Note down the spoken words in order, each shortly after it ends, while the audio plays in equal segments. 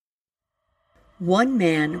One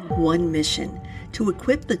man, one mission, to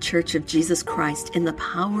equip the Church of Jesus Christ in the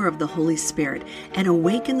power of the Holy Spirit and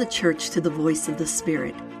awaken the church to the voice of the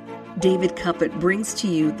Spirit. David Cuppett brings to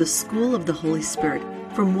you the School of the Holy Spirit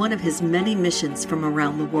from one of his many missions from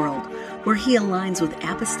around the world, where he aligns with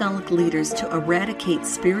apostolic leaders to eradicate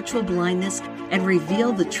spiritual blindness and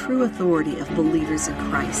reveal the true authority of believers in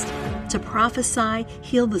Christ, to prophesy,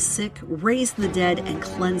 heal the sick, raise the dead, and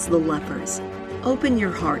cleanse the lepers. Open your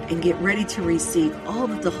heart and get ready to receive all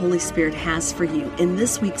that the Holy Spirit has for you in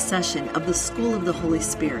this week's session of the School of the Holy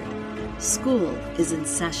Spirit. School is in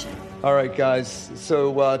session. All right, guys.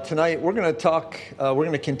 So tonight we're going to talk, we're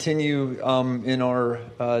going to continue in our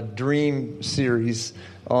dream series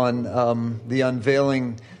on the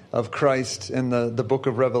unveiling of Christ in the book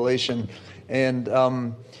of Revelation. And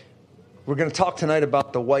we're going to talk tonight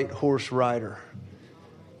about the white horse rider.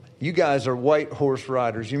 You guys are white horse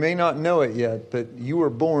riders. You may not know it yet, but you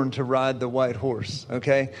were born to ride the white horse,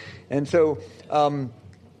 okay? And so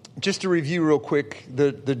just to review real quick,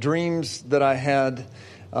 the dreams that I had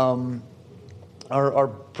are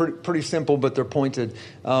pretty simple, but they're pointed.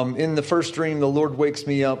 In the first dream, the Lord wakes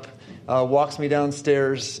me up, walks me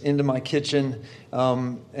downstairs into my kitchen,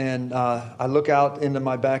 and I look out into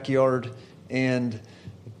my backyard, and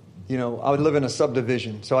you know, I would live in a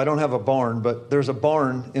subdivision, so I don't have a barn, but there's a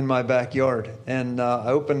barn in my backyard. And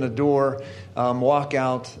I open the door, walk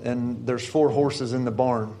out, and there's 4 horses in the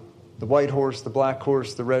barn. The white horse, the black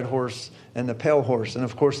horse, the red horse, and the pale horse. And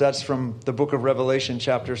of course, that's from the book of Revelation,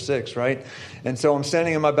 chapter 6, right? And so I'm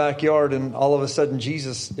standing in my backyard, and all of a sudden,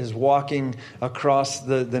 Jesus is walking across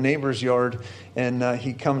the neighbor's yard, and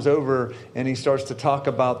he comes over, and he starts to talk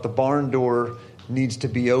about the barn door needs to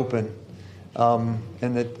be open.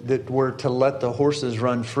 And that we're to let the horses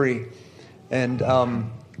run free. And,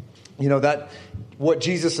 you know, that what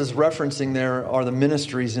Jesus is referencing there are the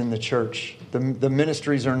ministries in the church. The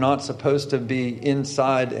ministries are not supposed to be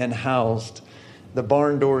inside and housed. The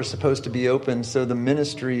barn door is supposed to be open so the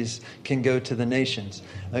ministries can go to the nations.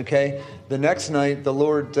 Okay? The next night, the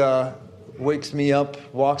Lord wakes me up,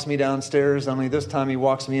 walks me downstairs. Only this time he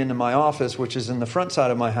walks me into my office, which is in the front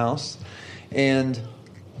side of my house. And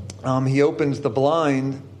he opens the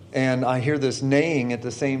blind, and I hear this neighing at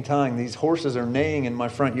the same time. These horses are neighing in my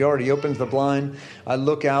front yard. He opens the blind. I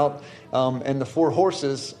look out, and the 4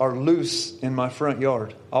 horses are loose in my front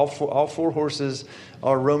yard. All four horses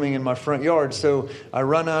are roaming in my front yard. So I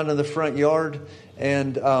run out of the front yard,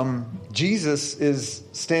 and Jesus is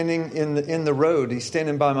standing in the road. He's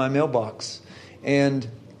standing by my mailbox, and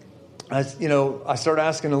I start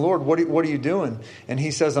asking the Lord, what are you doing? And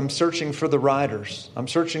he says, I'm searching for the riders. I'm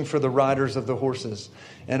searching for the riders of the horses.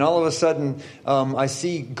 And all of a sudden, I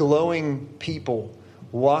see glowing people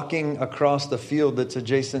walking across the field that's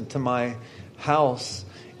adjacent to my house.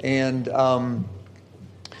 And, the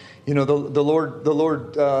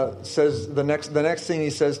Lord says, the next thing he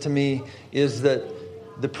says to me is that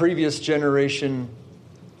the previous generation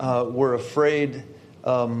were afraid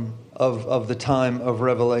of the time of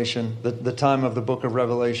Revelation, the time of the book of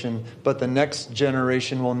Revelation, but the next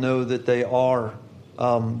generation will know that they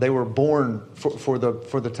were born for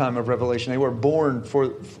the time of Revelation.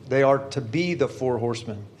 They are to be the 4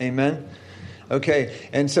 horsemen. Amen. Okay,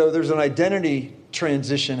 and so there's an identity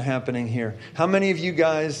transition happening here. How many of you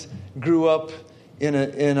guys grew up in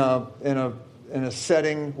a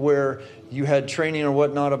setting where you had training or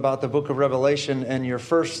whatnot about the book of Revelation, and your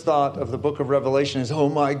first thought of the book of Revelation is, oh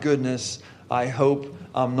my goodness, I hope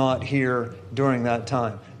I'm not here during that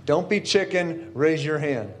time? Don't be chicken, raise your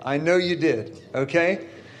hand. I know you did, okay?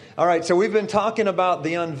 All right, so we've been talking about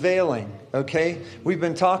the unveiling, okay? We've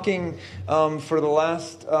been talking for the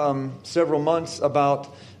last several months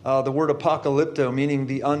about the word apocalypto, meaning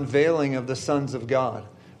the unveiling of the sons of God,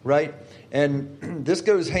 right? And this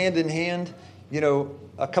goes hand in hand. You know,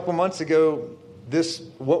 a couple months ago,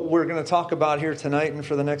 what we're going to talk about here tonight and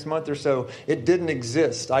for the next month or so, it didn't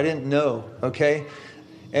exist. I didn't know, okay?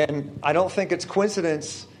 And I don't think it's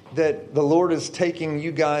coincidence that the Lord is taking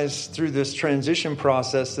you guys through this transition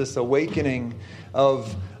process, this awakening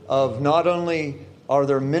of not only are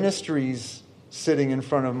there ministries sitting in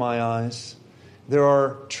front of my eyes, there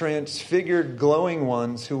are transfigured, glowing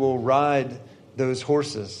ones who will ride those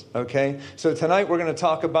horses, okay? So tonight we're going to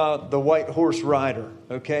talk about the white horse rider,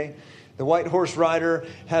 okay? The white horse rider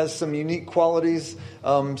has some unique qualities,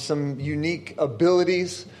 some unique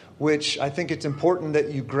abilities, which I think it's important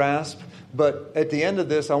that you grasp. But at the end of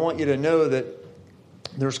this, I want you to know that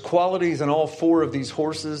there's qualities in all 4 of these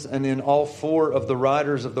horses and in all 4 of the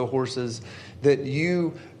riders of the horses that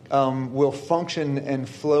you will function and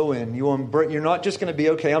flow in. You're not just going to be,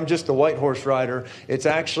 okay, I'm just a white horse rider. It's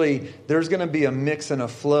actually, there's going to be a mix and a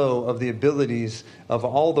flow of the abilities of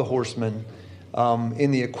all the horsemen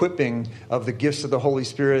in the equipping of the gifts of the Holy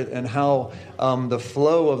Spirit and how the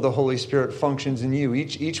flow of the Holy Spirit functions in you.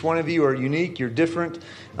 Each one of you are unique. You're different.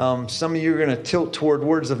 Some of you are going to tilt toward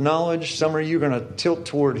words of knowledge. Some of you are going to tilt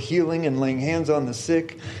toward healing and laying hands on the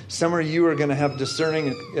sick. Some of you are going to have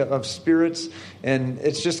discerning of spirits. And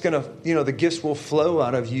it's just going to, the gifts will flow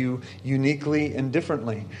out of you uniquely and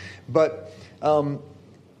differently. But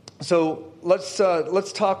so let's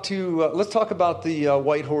talk about the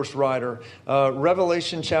white horse rider.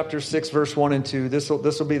 Revelation chapter 6, verse 1 and 2. This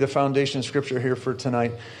will be the foundation scripture here for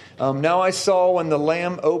tonight. Now I saw when the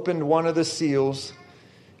Lamb opened one of the seals,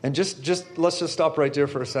 and let's just stop right there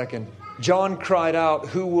for a second. John cried out,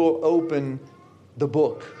 "Who will open the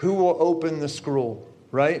book? Who will open the scroll?"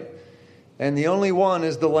 Right? And the only one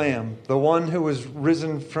is the Lamb, the one who was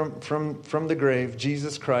risen from the grave,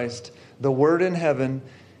 Jesus Christ, the Word in heaven.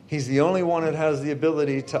 He's the only one that has the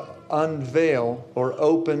ability to unveil or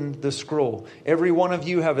open the scroll. Every one of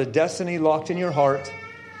you have a destiny locked in your heart,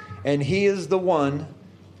 and He is the one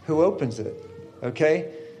who opens it.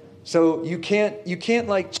 Okay? So you can't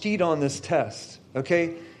like cheat on this test.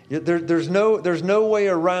 Okay? There's no way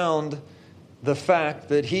around the fact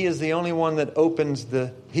that He is the only one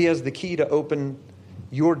that He has the key to open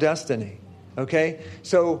your destiny. Okay?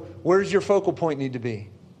 So where's your focal point need to be?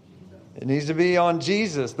 It needs to be on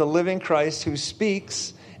Jesus, the living Christ who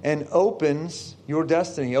speaks and opens your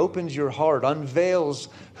destiny, opens your heart, unveils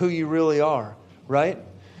who you really are, right?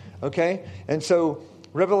 Okay? And so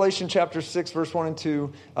Revelation chapter 6, verse 1 and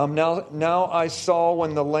 2, now I saw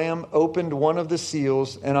when the Lamb opened one of the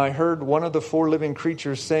seals, and I heard one of the four living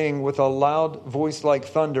creatures saying with a loud voice like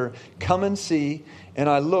thunder, "Come and see." And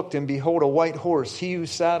I looked, and behold, a white horse. He who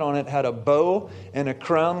sat on it had a bow, and a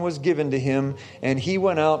crown was given to him, and he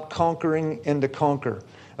went out conquering and to conquer.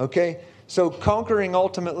 Okay? So conquering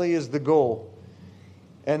ultimately is the goal.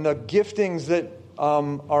 And the giftings that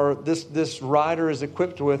this rider is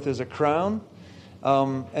equipped with is a crown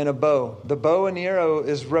and a bow. The bow and the arrow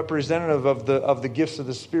is representative of the gifts of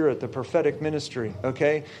the Spirit, the prophetic ministry.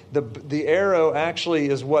 Okay? The arrow actually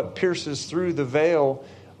is what pierces through the veil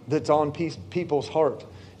that's on people's heart.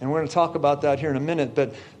 And we're going to talk about that here in a minute.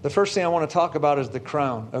 But the first thing I want to talk about is the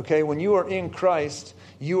crown. Okay? When you are in Christ,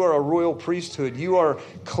 you are a royal priesthood. You are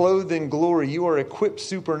clothed in glory. You are equipped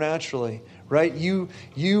supernaturally. Right?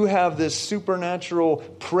 You have this supernatural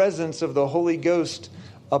presence of the Holy Ghost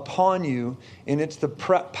upon you. And it's the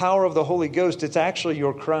power of the Holy Ghost. It's actually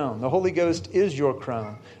your crown. The Holy Ghost is your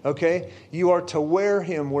crown. Okay? You are to wear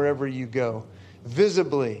Him wherever you go.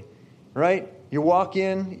 Visibly. Right? You walk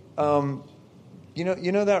in, you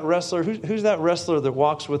know that wrestler? Who's that wrestler that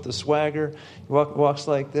walks with the swagger? Walks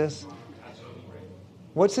like this?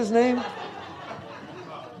 What's his name?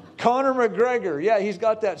 Conor McGregor. Yeah, he's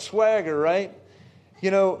got that swagger, right?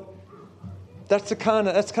 That's the kind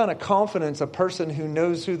of confidence a person who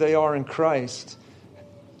knows who they are in Christ.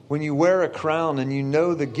 When you wear a crown and you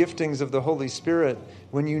know the giftings of the Holy Spirit,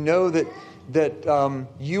 when you know that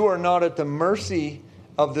you are not at the mercy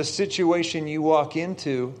of the situation you walk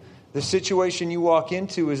into. The situation you walk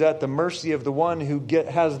into is at the mercy of the one who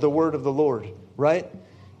has the word of the Lord, right?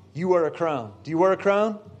 You wear a crown. Do you wear a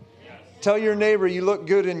crown? Yes. Tell your neighbor you look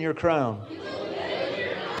good in your crown.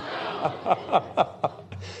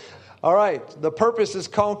 All right. The purpose is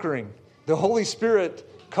conquering. The Holy Spirit,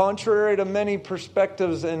 contrary to many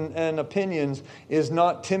perspectives and opinions, is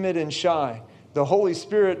not timid and shy. The Holy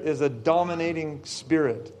Spirit is a dominating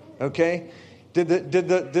spirit. Okay? Did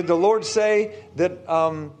the Lord say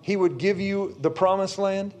that He would give you the promised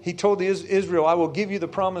land? He told Israel, "I will give you the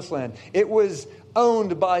promised land." It was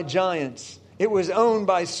owned by giants. It was owned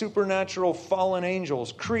by supernatural fallen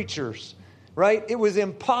angels, creatures, right? It was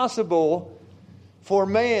impossible for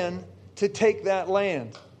man to take that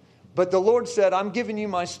land. But the Lord said, "I'm giving you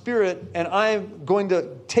my Spirit, and I'm going to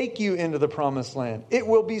take you into the promised land." It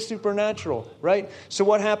will be supernatural, right? So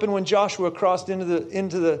what happened when Joshua crossed into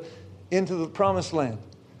the promised land?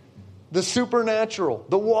 The supernatural,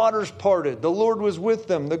 the waters parted, the Lord was with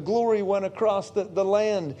them, the glory went across the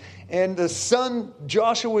land, and the sun,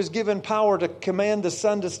 Joshua was given power to command the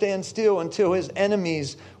sun to stand still until his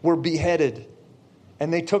enemies were beheaded,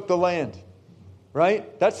 and they took the land,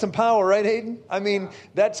 right? That's some power, right, Hayden? I mean,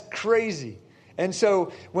 that's crazy. And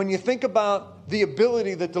so when you think about the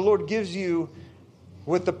ability that the Lord gives you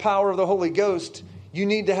with the power of the Holy Ghost, you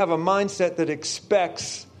need to have a mindset that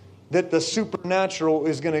expects that the supernatural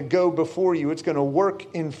is going to go before you. It's going to work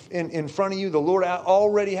in front of you. The Lord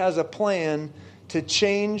already has a plan to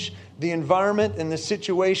change the environment and the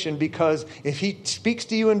situation, because if he speaks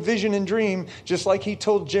to you in vision and dream, just like he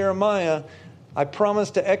told Jeremiah, I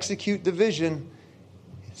promise to execute the vision,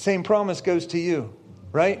 same promise goes to you,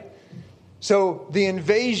 right? So the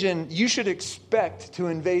invasion, you should expect to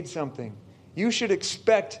invade something. You should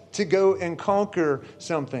expect to go and conquer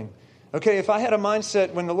something. Okay, if I had a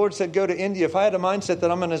mindset when the Lord said go to India, if I had a mindset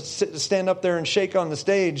that I'm going to stand up there and shake on the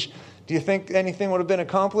stage, do you think anything would have been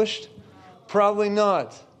accomplished? Probably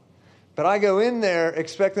not. But I go in there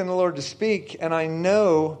expecting the Lord to speak, and I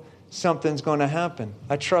know something's going to happen.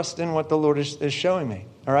 I trust in what the Lord is showing me.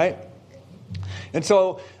 All right? And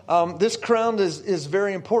so this crown is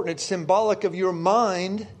very important. It's symbolic of your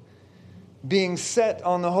mind being set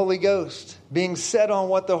on the Holy Ghost, being set on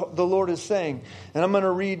what the Lord is saying. And I'm going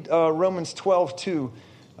to read Romans 12:2.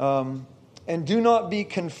 And do not be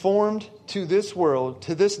conformed to this world,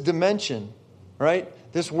 to this dimension, right?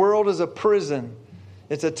 This world is a prison.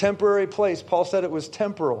 It's a temporary place. Paul said it was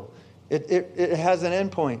temporal. It has an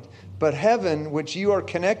endpoint. But heaven, which you are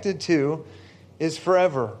connected to, is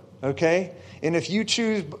forever, okay? And if you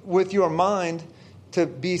choose with your mind to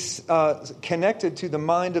be connected to the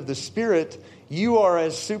mind of the Spirit, you are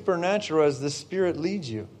as supernatural as the Spirit leads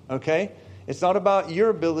you, okay? It's not about your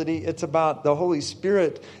ability, it's about the Holy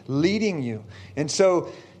Spirit leading you. And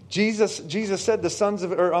so Jesus said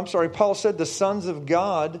Paul said the sons of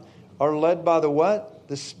God are led by the what?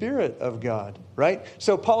 The Spirit of God, right?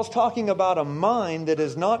 So Paul's talking about a mind that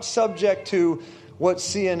is not subject to what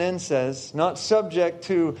CNN says, not subject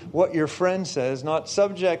to what your friend says, not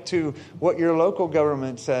subject to what your local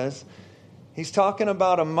government says. He's talking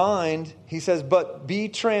about a mind. He says, but be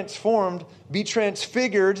transformed, be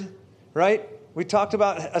transfigured, right? We talked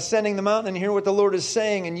about ascending the mountain and hear what the Lord is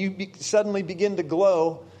saying, and you suddenly begin to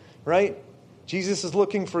glow, right? Jesus is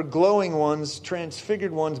looking for glowing ones,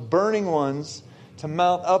 transfigured ones, burning ones to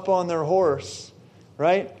mount up on their horse,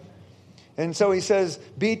 right? And so he says,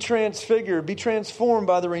 be transfigured, be transformed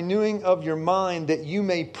by the renewing of your mind, that you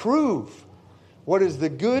may prove what is the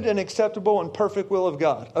good and acceptable and perfect will of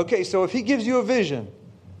God. Okay, so if he gives you a vision,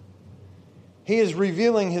 he is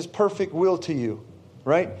revealing his perfect will to you,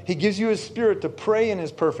 right? He gives you his Spirit to pray in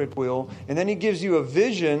his perfect will, and then he gives you a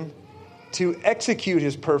vision to execute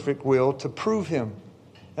his perfect will, to prove him.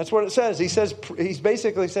 That's what it says. He's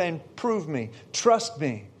basically saying, prove me, trust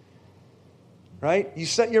me. Right? You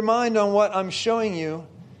set your mind on what I'm showing you,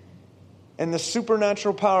 and the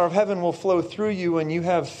supernatural power of heaven will flow through you, and you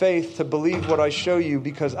have faith to believe what I show you,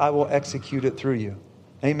 because I will execute it through you.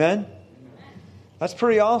 Amen? That's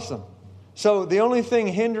pretty awesome. So the only thing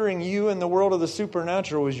hindering you in the world of the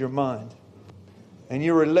supernatural is your mind and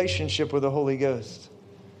your relationship with the Holy Ghost.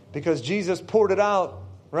 Because Jesus poured it out,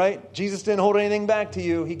 right? Jesus didn't hold anything back to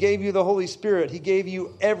you. He gave you the Holy Spirit. He gave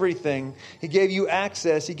you everything. He gave you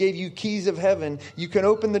access. He gave you keys of heaven. You can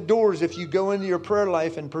open the doors if you go into your prayer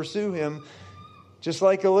life and pursue Him. Just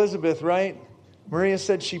like Elizabeth, right? Maria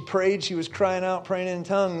said she prayed. She was crying out, praying in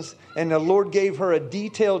tongues. And the Lord gave her a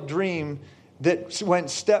detailed dream that went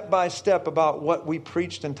step by step about what we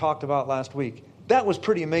preached and talked about last week. That was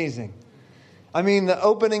pretty amazing. I mean, the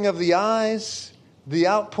opening of the eyes, the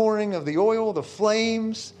outpouring of the oil, the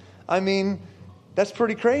flames. I mean, that's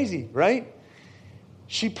pretty crazy, right?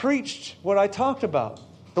 She preached what I talked about.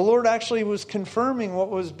 The Lord actually was confirming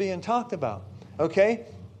what was being talked about. Okay?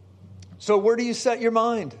 So where do you set your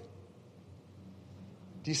mind?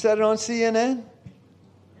 Do you set it on CNN?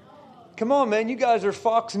 Come on, man. You guys are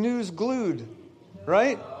Fox News glued,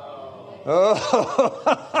 right?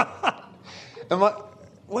 Oh.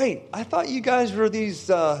 Wait, I thought you guys were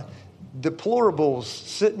these deplorables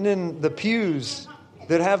sitting in the pews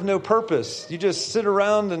that have no purpose. You just sit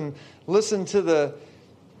around and listen to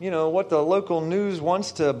what the local news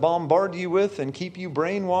wants to bombard you with and keep you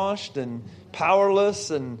brainwashed and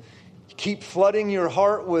powerless and keep flooding your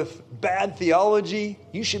heart with bad theology.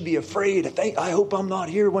 You should be afraid. I hope I'm not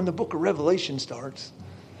here when the book of Revelation starts.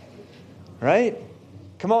 Right?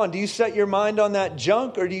 Come on, do you set your mind on that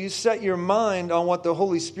junk, or do you set your mind on what the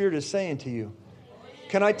Holy Spirit is saying to you?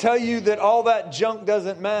 Can I tell you that all that junk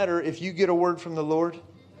doesn't matter if you get a word from the Lord?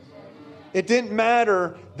 It didn't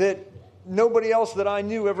matter that nobody else that I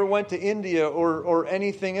knew ever went to India or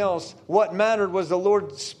anything else. What mattered was the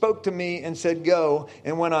Lord spoke to me and said, go.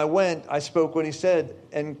 And when I went, I spoke what He said.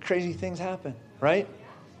 And crazy things happen, right?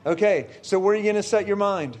 Okay, so where are you going to set your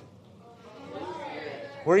mind?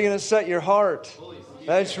 Where are you going to set your heart?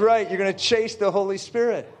 That's right. You're going to chase the Holy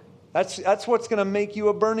Spirit. That's what's going to make you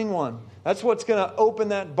a burning one. That's what's going to open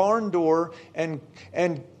that barn door and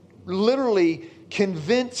literally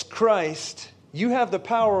convince Christ. You have the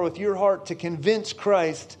power with your heart to convince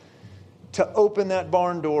Christ to open that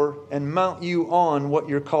barn door and mount you on what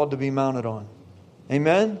you're called to be mounted on.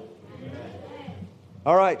 Amen?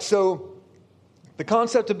 All right, so the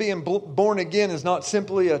concept of being born again is not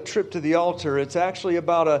simply a trip to the altar. It's actually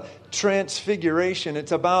about a transfiguration.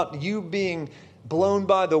 It's about you being blown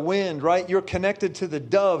by the wind, right? You're connected to the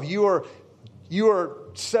dove. You are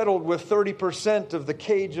settled with 30% of the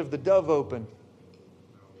cage of the dove open.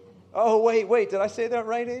 Oh, wait. Did I say that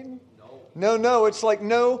right, Aiden? No. It's like,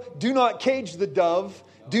 no, do not cage the dove.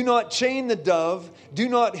 Do not chain the dove. Do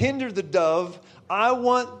not hinder the dove. I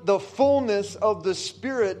want the fullness of the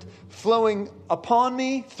Spirit flowing upon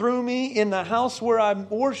me, through me, in the house where I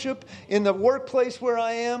worship, in the workplace where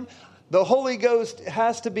I am. The Holy Ghost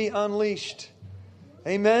has to be unleashed.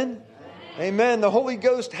 Amen? Amen. The Holy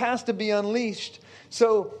Ghost has to be unleashed.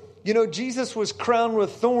 So, Jesus was crowned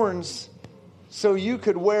with thorns so you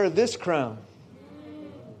could wear this crown.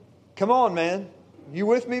 Come on, man. You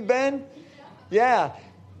with me, Ben? Yeah.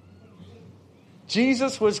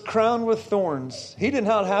 Jesus was crowned with thorns. He did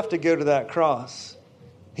not have to go to that cross.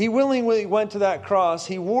 He willingly went to that cross.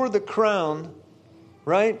 He wore the crown,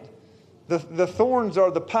 right? The thorns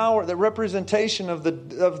are the power, the representation of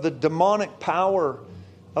the demonic power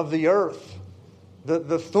of the earth.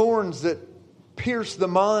 The thorns that pierce the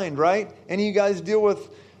mind, right? Any of you guys deal with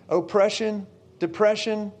oppression,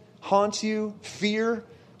 depression haunts you, fear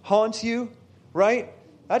haunts you, right?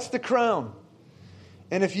 That's the crown.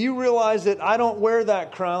 And if you realize that I don't wear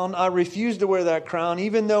that crown, I refuse to wear that crown,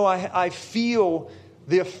 even though I feel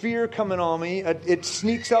the fear coming on me, it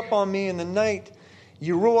sneaks up on me in the night,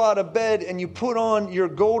 you roll out of bed and you put on your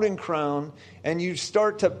golden crown and you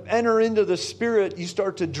start to enter into the Spirit. You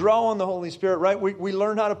start to draw on the Holy Spirit, right? We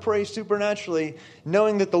learn how to pray supernaturally,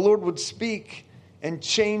 knowing that the Lord would speak and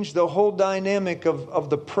change the whole dynamic of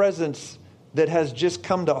the presence that has just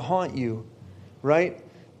come to haunt you, right?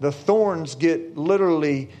 The thorns get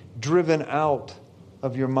literally driven out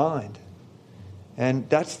of your mind. And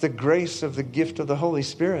that's the grace of the gift of the Holy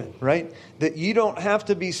Spirit, right? That you don't have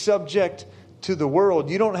to be subject to the world.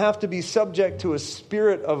 You don't have to be subject to a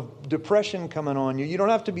spirit of depression coming on you. You don't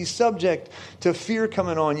have to be subject to fear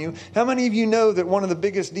coming on you. How many of you know that one of the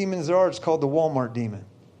biggest demons there are is called the Walmart demon?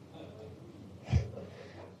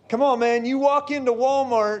 Come on, man. You walk into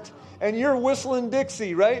Walmart and you're whistling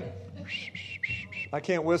Dixie, right? I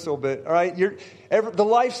can't whistle, but all right. The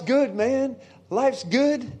life's good, man. Life's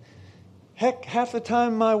good. Heck, half the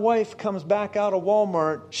time my wife comes back out of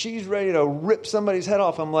Walmart, she's ready to rip somebody's head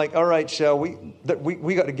off. I'm like, all right, Shell, we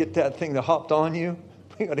got to get that thing that hopped on you.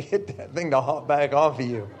 We got to get that thing to hop back off of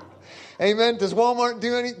you. Amen. Does Walmart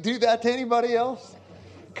do that to anybody else?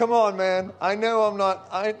 Come on, man. I know I'm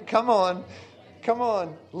not. Come on.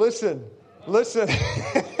 Listen.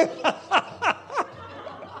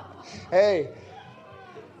 Hey.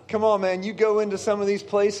 Come on, man. You go into some of these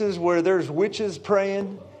places where there's witches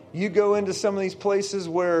praying. You go into some of these places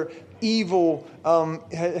where evil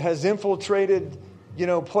has infiltrated,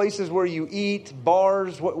 places where you eat,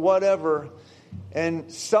 bars, whatever.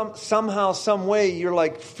 And somehow, some way, you're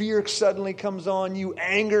like, fear suddenly comes on you,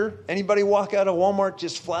 anger. Anybody walk out of Walmart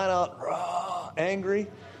just flat out angry?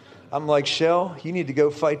 I'm like, Shell, you need to go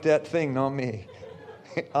fight that thing, not me.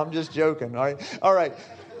 I'm just joking, all right.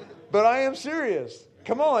 But I am serious.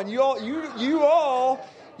 Come on, you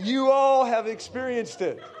all have experienced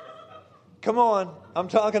it. Come on, I'm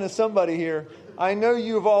talking to somebody here. I know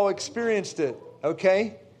you've all experienced it,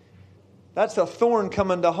 okay? That's a thorn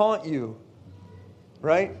coming to haunt you,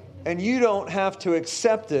 right? And you don't have to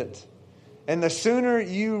accept it. And the sooner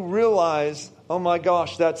you realize, oh my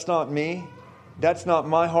gosh, that's not me. That's not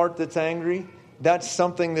my heart that's angry. That's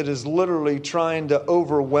something that is literally trying to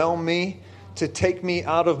overwhelm me, to take me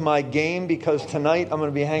out of my game, because tonight I'm going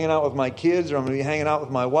to be hanging out with my kids, or I'm going to be hanging out with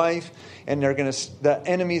my wife, and the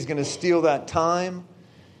enemy's going to steal that time,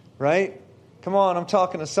 right? Come on, I'm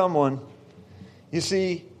talking to someone. You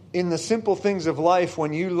see, in the simple things of life,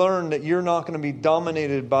 when you learn that you're not going to be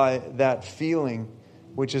dominated by that feeling,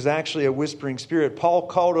 which is actually a whispering spirit. Paul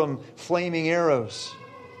called them flaming arrows,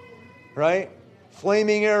 right?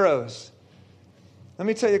 Flaming arrows. Let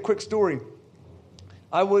me tell you a quick story.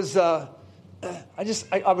 I was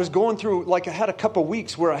going through, like, I had a couple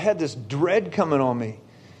weeks where I had this dread coming on me.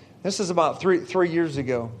 This is about three years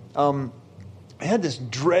ago. I had this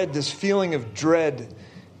dread, this feeling of dread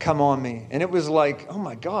come on me. And it was like, oh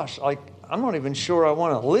my gosh, like, I'm not even sure I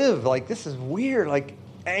want to live. Like, this is weird. Like,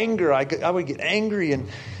 anger. I would get angry, and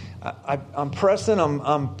I'm pressing.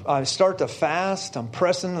 I start to fast. I'm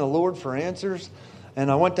pressing the Lord for answers. And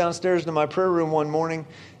I went downstairs to my prayer room one morning,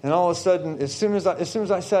 and all of a sudden, as soon as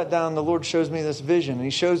I sat down, the Lord shows me this vision. And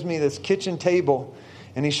He shows me this kitchen table,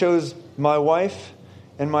 And he shows my wife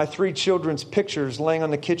and my 3 children's pictures laying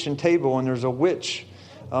on the kitchen table, and there's a witch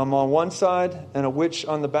on one side and a witch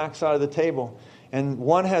on the back side of the table. And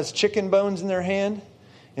one has chicken bones in their hand,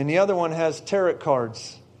 and the other one has tarot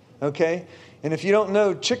cards. Okay? And if you don't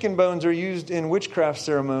know, chicken bones are used in witchcraft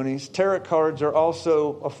ceremonies. Tarot cards are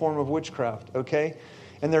also a form of witchcraft. Okay?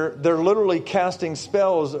 And they're literally casting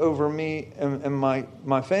spells over me and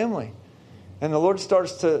my family. And the Lord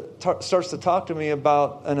starts to talk to me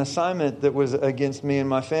about an assignment that was against me and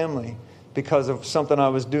my family because of something I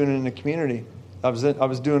was doing in the community. I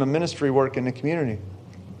was doing a ministry work in the community.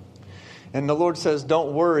 And the Lord says,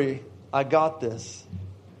 don't worry, I got this.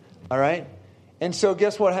 All right? And so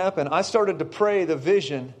guess what happened? I started to pray the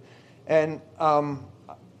vision. And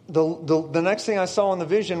the next thing I saw in the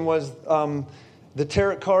vision was the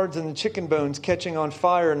tarot cards and the chicken bones catching on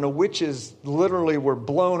fire, and the witches literally were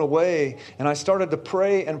blown away. And I started to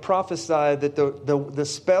pray and prophesy that the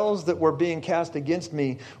spells that were being cast against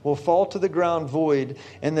me will fall to the ground void,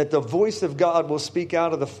 and that the voice of God will speak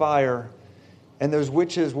out of the fire, and those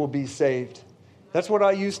witches will be saved. That's what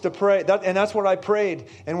I used to pray, and that's what I prayed.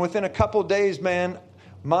 And within a couple days, man,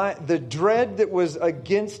 the dread that was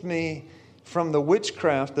against me from the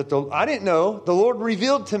witchcraft that I didn't know, the Lord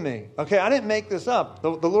revealed to me. Okay, I didn't make this up. The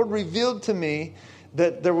Lord revealed to me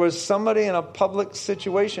that there was somebody in a public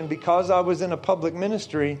situation, because I was in a public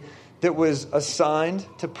ministry, that was assigned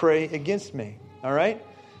to pray against me. All right?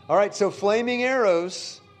 All right, so flaming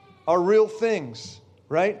arrows are real things,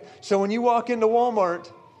 right? So when you walk into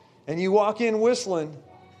Walmart and you walk in whistling,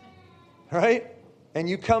 right? And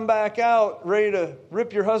you come back out ready to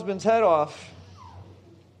rip your husband's head off.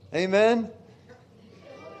 Amen?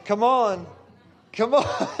 Come on. Come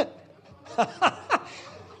on.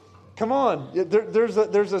 Come on.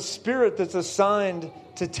 There's a spirit that's assigned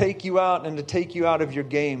to take you out and to take you out of your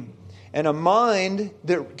game. And a mind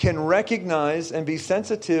that can recognize and be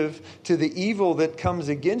sensitive to the evil that comes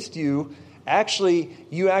against you,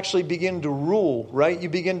 you actually begin to rule, right? You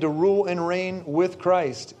begin to rule and reign with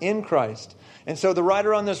Christ, in Christ. And so the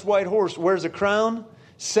rider on this white horse wears a crown,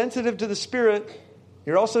 sensitive to the Spirit.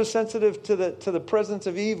 You're also sensitive to the presence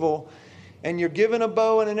of evil, and you're given a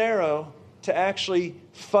bow and an arrow to actually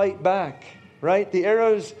fight back, right? The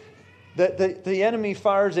arrows that the enemy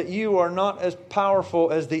fires at you are not as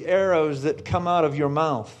powerful as the arrows that come out of your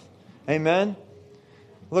mouth. Amen?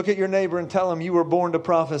 Look at your neighbor and tell him you were born to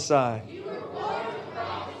prophesy. You were born to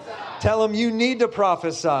prophesy. Tell him you need to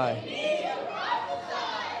prophesy. You need to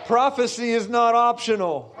prophesy. Prophecy is not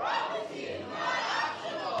optional. Prophecy is not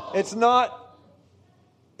optional. It's not.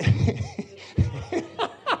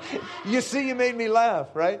 You see, you made me laugh,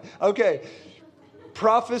 right? Okay.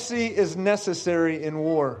 Prophecy is necessary in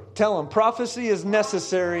war. Tell them, prophecy is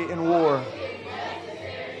necessary in war.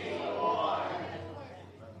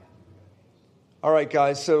 All right,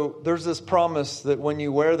 guys, so there's this promise that when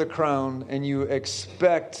you wear the crown and you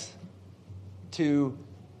expect to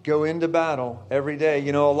go into battle every day,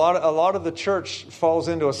 you know, a lot of the church falls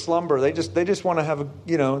into a slumber. They just want to have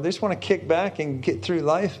they just want to kick back and get through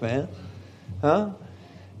life, man. Huh?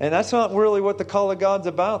 And that's not really what the call of God's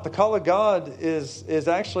about. The call of God is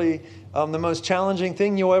actually the most challenging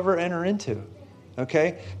thing you'll ever enter into.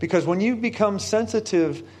 Okay? Because when you become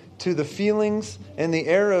sensitive to the feelings and the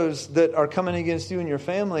arrows that are coming against you and your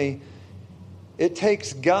family, it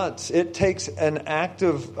takes guts. It takes an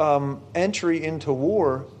active entry into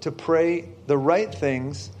war to pray the right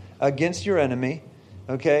things against your enemy.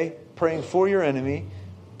 Okay? Praying for your enemy.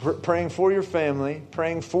 Praying for your family,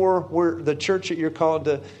 praying for the church that you're called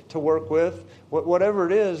to work with, whatever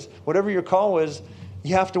it is, whatever your call is,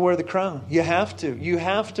 you have to wear the crown. You have to. You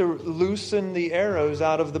have to loosen the arrows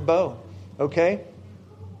out of the bow. Okay?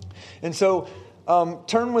 And so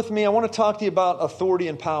turn with me. I want to talk to you about authority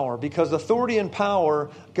and power, because authority and power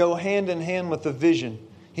go hand in hand with the vision.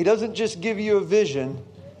 He doesn't just give you a vision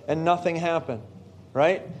and nothing happen,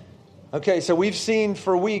 right? Okay, so we've seen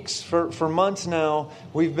for weeks, for months now,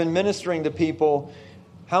 we've been ministering to people.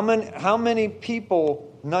 How many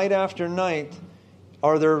people night after night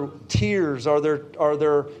are there tears? Are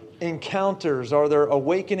there encounters? Are there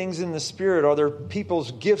awakenings in the Spirit? Are there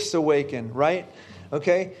people's gifts awakened? Right?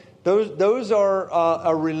 Okay, those are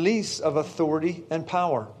a release of authority and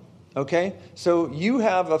power. Okay, so you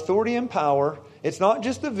have authority and power. It's not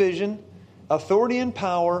just the vision. Authority and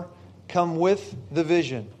power come with the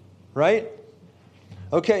vision. Right?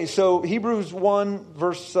 Okay, so Hebrews 1,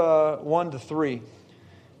 verse 1 to 3.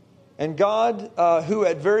 And God, who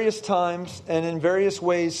at various times and in various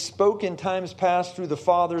ways spoke in times past through the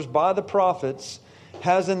fathers by the prophets,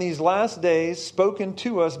 has in these last days spoken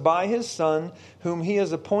to us by His Son, whom He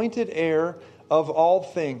has appointed heir of all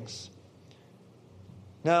things.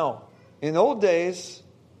 Now, in old days,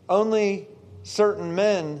 only certain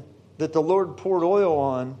men that the Lord poured oil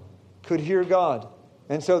on could hear God.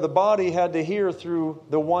 And so the body had to hear through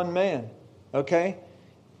the one man. Okay?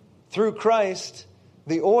 Through Christ,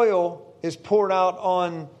 the oil is poured out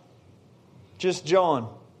on just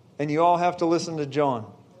John. And you all have to listen to John.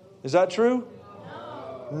 Is that true?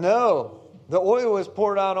 No. The oil is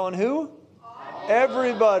poured out on who?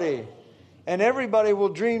 Everybody. And everybody will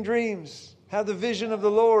dream dreams, have the vision of the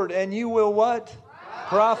Lord, and you will what?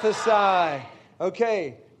 Prophesy.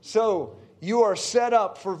 Okay, so you are set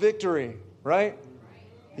up for victory, right?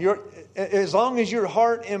 As long as your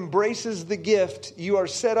heart embraces the gift, you are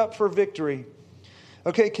set up for victory.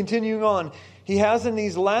 Okay, continuing on. He has in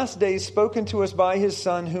these last days spoken to us by His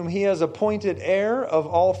Son, whom He has appointed heir of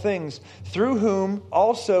all things, through whom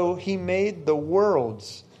also He made the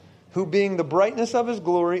worlds, who being the brightness of His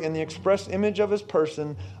glory and the express image of His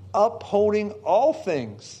person, upholding all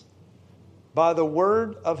things by the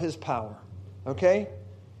word of His power. Okay?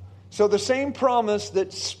 So the same promise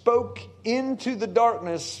that spoke into the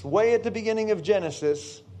darkness way at the beginning of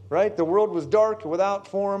Genesis, right? The world was dark, without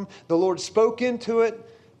form. The Lord spoke into it.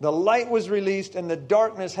 The light was released, and the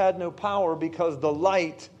darkness had no power because the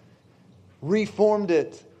light reformed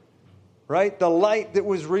it. Right? The light that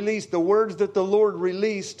was released, the words that the Lord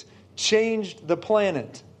released, changed the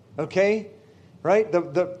planet. Okay? Right?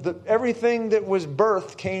 Everything that was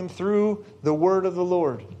birthed came through the word of the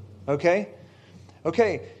Lord. Okay?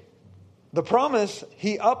 Okay. The promise,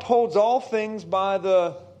 He upholds all things by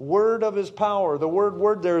the word of His power. The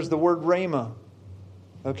word there is the word rhema.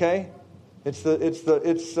 Okay? It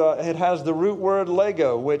has the root word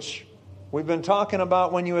lego, which we've been talking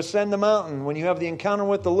about when you ascend the mountain, when you have the encounter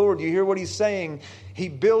with the Lord, you hear what He's saying. He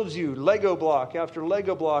builds you Lego block after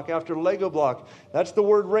Lego block after Lego block. That's the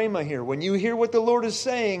word rhema here. When you hear what the Lord is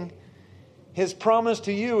saying, His promise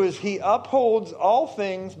to you is He upholds all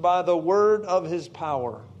things by the word of His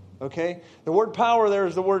power. Okay? The word power there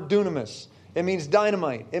is the word dunamis. It means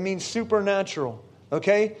dynamite. It means supernatural.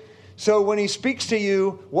 Okay? So when He speaks to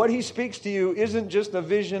you, what He speaks to you isn't just a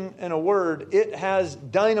vision and a word. It has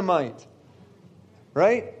dynamite.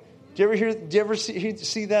 Right? Do you ever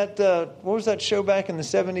see that, what was that show back in the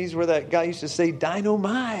 70s where that guy used to say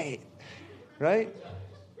dynamite? Right?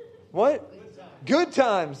 What? Good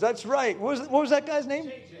Times. That's right. What was that guy's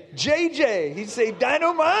name? JJ. He'd say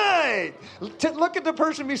dynamite. Look at the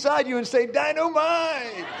person beside you and say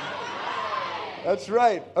dynamite. That's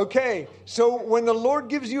right. Okay. So when the Lord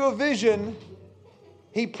gives you a vision,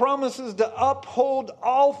 He promises to uphold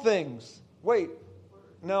all things. Wait.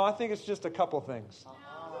 No, I think it's just a couple things.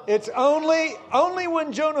 It's only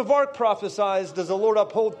when Joan of Arc prophesies does the Lord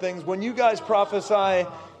uphold things. When you guys prophesy,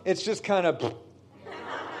 it's just kind of...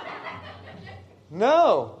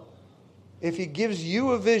 No. If He gives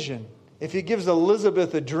you a vision, if He gives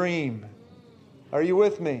Elizabeth a dream, are you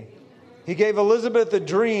with me? He gave Elizabeth a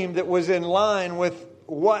dream that was in line with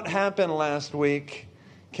what happened last week,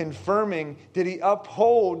 confirming, did He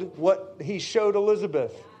uphold what He showed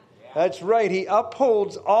Elizabeth? That's right. He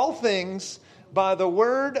upholds all things by the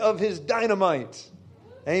word of His dynamite.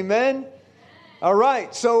 Amen? All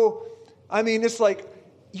right. So, I mean, it's like,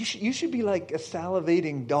 you should be like a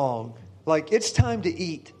salivating dog. Like, it's time to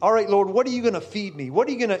eat. All right, Lord, what are you going to feed me? What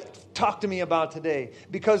are you going to talk to me about today?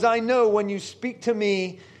 Because I know when you speak to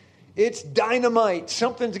me, it's dynamite.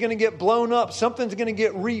 Something's going to get blown up. Something's going to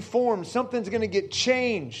get reformed. Something's going to get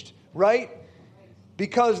changed, right?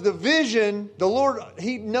 Because the vision, the Lord,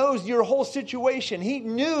 He knows your whole situation. He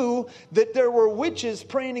knew that there were witches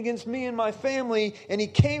praying against me and my family, and He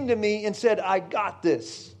came to me and said, I got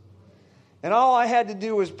this. And all I had to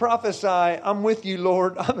do was prophesy, I'm with you,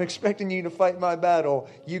 Lord. I'm expecting you to fight my battle.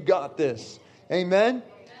 You got this. Amen?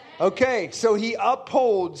 Okay, so He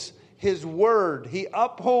upholds His word. He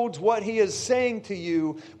upholds what He is saying to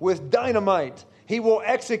you with dynamite. He will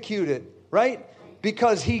execute it, right?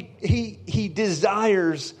 Because He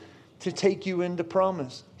desires to take you into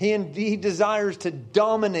promise. He desires to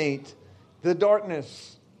dominate the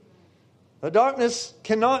darkness. The darkness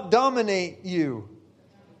cannot dominate you.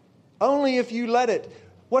 Only if you let it.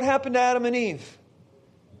 What happened to Adam and Eve?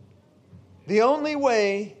 The only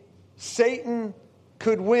way Satan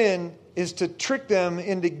could win is to trick them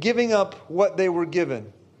into giving up what they were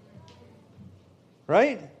given.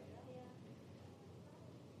 Right?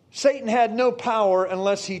 Satan had no power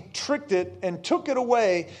unless he tricked it and took it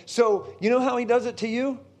away. So, you know how he does it to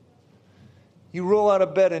you? You roll out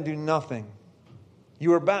of bed and do nothing.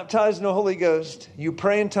 You are baptized in the Holy Ghost. You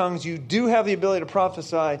pray in tongues. You do have the ability to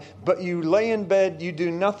prophesy. But you lay in bed, you do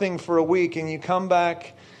nothing for a week, and you come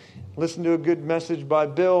back listen to a good message by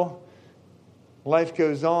Bill. Life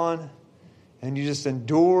goes on, and you just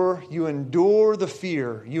endure. You endure the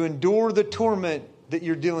fear. You endure the torment that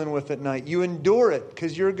you're dealing with at night. You endure it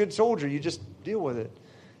because you're a good soldier. You just deal with it.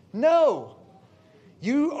 No.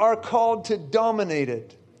 You are called to dominate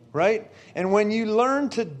it, right? And when you learn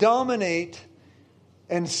to dominate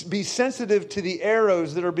and be sensitive to the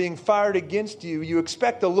arrows that are being fired against you, you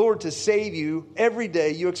expect the Lord to save you every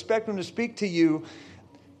day. You expect Him to speak to you.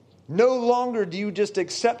 No longer do you just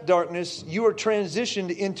accept darkness. You are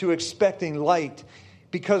transitioned into expecting light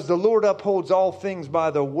because the Lord upholds all things by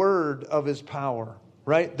the word of His power,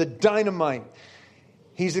 right? The dynamite.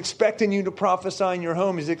 He's expecting you to prophesy in your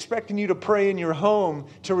home. He's expecting you to pray in your home,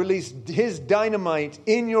 to release His dynamite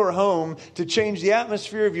in your home, to change the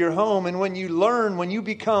atmosphere of your home. And when you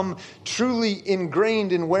become truly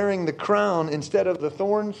ingrained in wearing the crown instead of the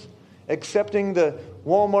thorns, accepting the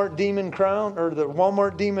Walmart demon crown or the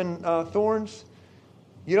Walmart demon thorns,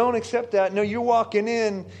 you don't accept that. No, you're walking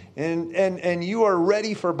in and you are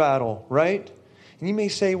ready for battle, right? And you may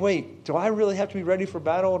say, wait, do I really have to be ready for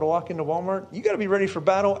battle to walk into Walmart? You got to be ready for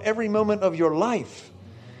battle every moment of your life.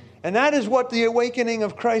 And that is what the awakening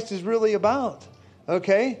of Christ is really about.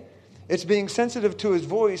 Okay? It's being sensitive to His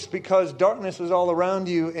voice because darkness is all around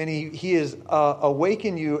you, and He has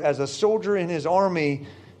awakened you as a soldier in His army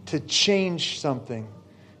to change something,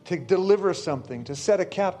 to deliver something, to set a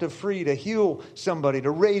captive free, to heal somebody,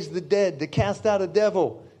 to raise the dead, to cast out a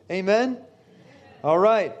devil. Amen? All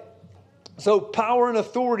right. So power and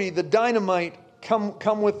authority, the dynamite,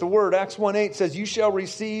 come with the word. Acts 1:8 says, you shall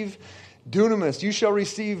receive dunamis. You shall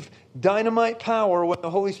receive dynamite power when the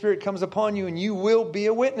Holy Spirit comes upon you, and you will be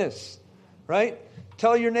a witness. Right?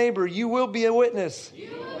 Tell your neighbor, you will be a witness. You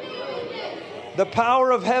will be a witness. The power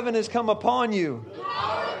of heaven has come upon you. The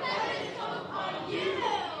power of heaven has come upon you.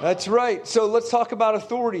 That's right. So let's talk about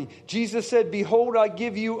authority. Jesus said, behold, I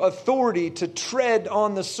give you authority to tread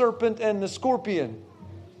on the serpent and the scorpion.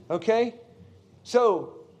 Okay?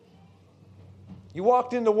 So, you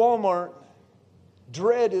walked into Walmart,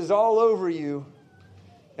 dread is all over you,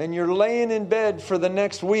 and you're laying in bed for the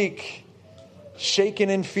next week, shaking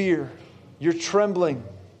in fear. You're trembling.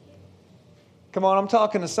 Come on, I'm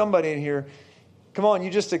talking to somebody in here. Come on, you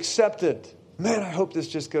just accept it. Man, I hope this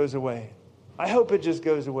just goes away. I hope it just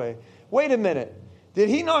goes away. Wait a minute. Did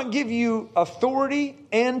He not give you authority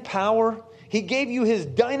and power? He gave you His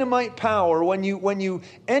dynamite power. When you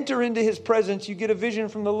enter into His presence, you get a vision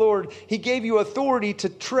from the Lord. He gave you authority to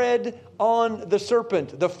tread on the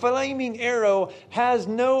serpent. The flaming arrow has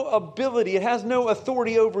no ability. It has no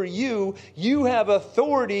authority over you. You have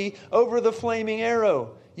authority over the flaming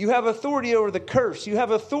arrow. You have authority over the curse. You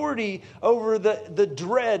have authority over the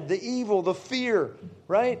dread, the evil, the fear,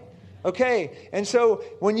 right? Okay, and so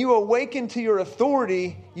when you awaken to your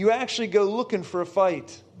authority, you actually go looking for a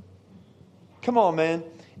fight. Come on, man.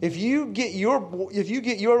 If you get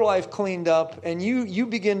your life cleaned up and you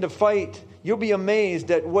begin to fight, you'll be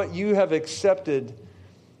amazed at what you have accepted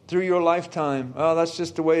through your lifetime. Oh, that's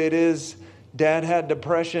just the way it is. Dad had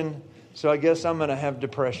depression, so I guess I'm going to have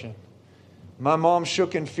depression. My mom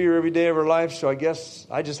shook in fear every day of her life, so I guess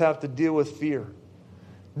I just have to deal with fear.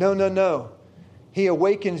 No. He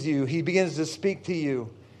awakens you. He begins to speak to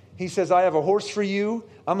you. He says, I have a horse for you.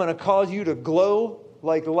 I'm going to cause you to glow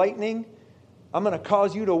like lightning. I'm going to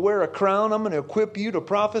cause you to wear a crown. I'm going to equip you to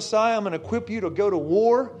prophesy. I'm going to equip you to go to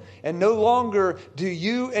war. And no longer do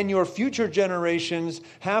you and your future generations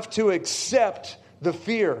have to accept the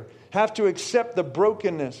fear, have to accept the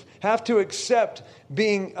brokenness, have to accept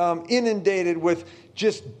being inundated with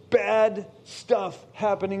just bad stuff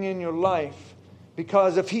happening in your life.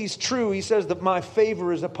 Because if He's true, He says that my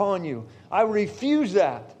favor is upon you. I refuse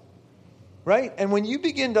that. Right? And when you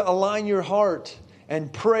begin to align your heart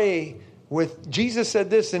and pray with, Jesus said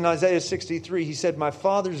this in Isaiah 63. He said, my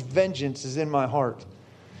Father's vengeance is in my heart.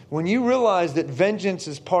 When you realize that vengeance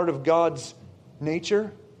is part of God's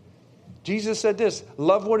nature, Jesus said this,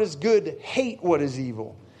 love what is good, hate what is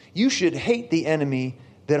evil. You should hate the enemy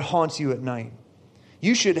that haunts you at night.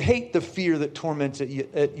 You should hate the fear that torments at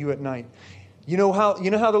you at night. You know how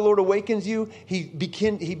the Lord awakens you? He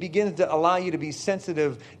begins to allow you to be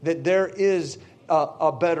sensitive that there is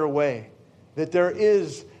a better way, that there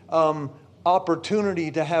is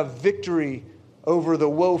opportunity to have victory over the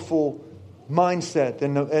woeful mindset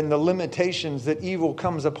and the limitations that evil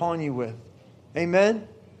comes upon you with. Amen?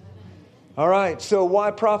 All right, so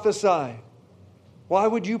why prophesy? Why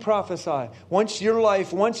would you prophesy? Once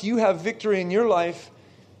you have victory in your life,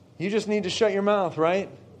 you just need to shut your mouth, right?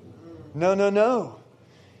 No.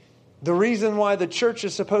 The reason why the church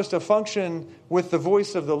is supposed to function with the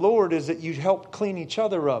voice of the Lord is that you help clean each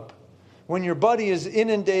other up. when your buddy is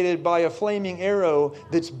inundated by a flaming arrow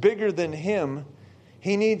that's bigger than him,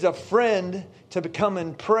 he needs a friend to come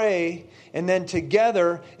and pray. And then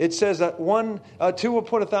together, it says that two will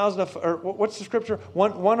put 1,000, or what's the scripture?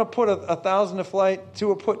 One will put 1,000 to flight, two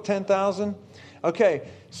will put 10,000. Okay,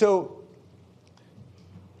 so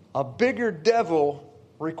a bigger devil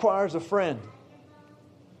requires a friend.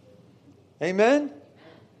 Amen?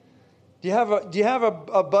 Do you have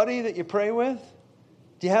a buddy that you pray with?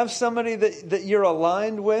 Do you have somebody that you're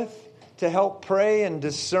aligned with to help pray and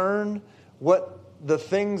discern what the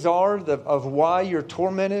things are of why you're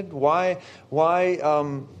tormented, why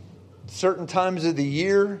certain times of the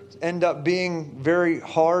year end up being very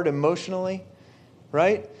hard emotionally,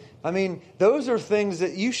 right? I mean, those are things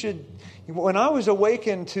that you should... When I was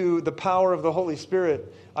awakened to the power of the Holy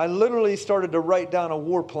Spirit, I literally started to write down a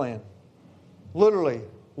war plan. Literally,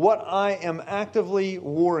 what I am actively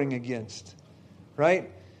warring against,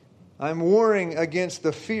 right? I'm warring against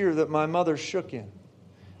the fear that my mother shook in.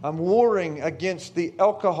 I'm warring against the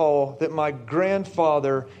alcohol that my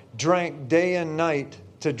grandfather drank day and night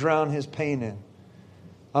to drown his pain in.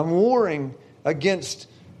 I'm warring against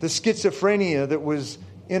the schizophrenia that was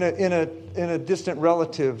in a distant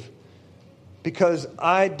relative, because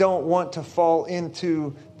I don't want to fall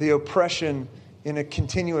into the oppression in a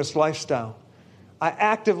continuous lifestyle. I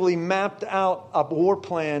actively mapped out a war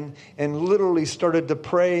plan and literally started to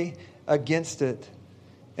pray against it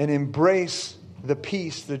and embrace the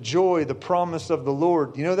peace, the joy, the promise of the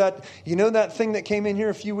Lord. You know that thing that came in here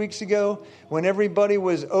a few weeks ago when everybody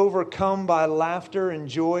was overcome by laughter and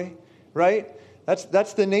joy, right?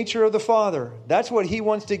 That's the nature of the Father. That's what He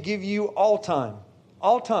wants to give you all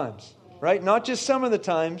times, right? Not just some of the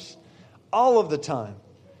times, all of the time,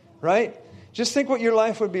 right? Just think what your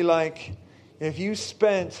life would be like if you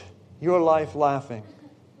spent your life laughing.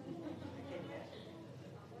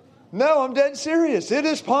 No, I'm dead serious. It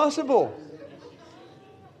is possible.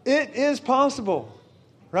 It is possible,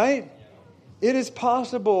 right? It is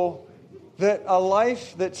possible that a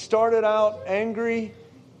life that started out angry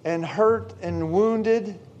and hurt and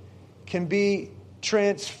wounded can be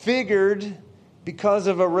transfigured because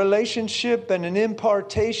of a relationship and an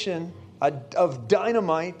impartation of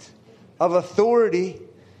dynamite, of authority,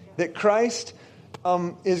 that Christ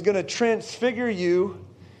is going to transfigure you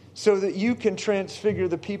so that you can transfigure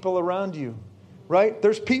the people around you. Right?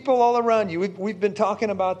 There's people all around you. We've been talking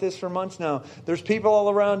about this for months now. There's people all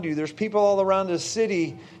around you. There's people all around the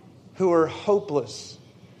city who are hopeless.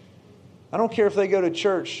 I don't care if they go to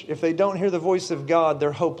church. If they don't hear the voice of God,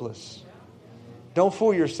 they're hopeless. Don't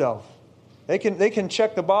fool yourself. They can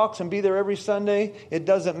check the box and be there every Sunday. It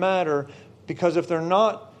doesn't matter, because if they're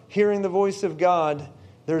not hearing the voice of God,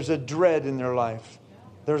 there's a dread in their life.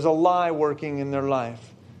 There's a lie working in their life.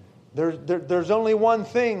 There's only one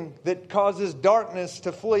thing that causes darkness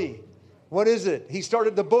to flee. What is it? He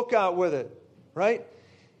started the book out with it, right?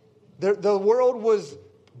 The world was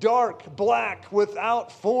dark, black,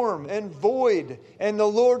 without form and void. And the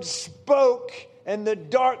Lord spoke, and the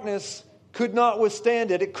darkness could not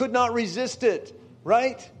withstand it. It could not resist it,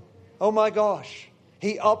 right? Oh my gosh.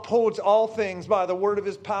 He upholds all things by the word of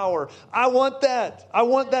His power. I want that. I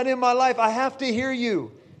want that in my life. I have to hear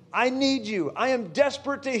you. I need you. I am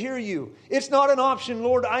desperate to hear you. It's not an option,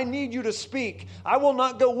 Lord. I need you to speak. I will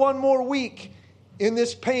not go one more week in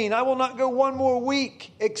this pain. I will not go one more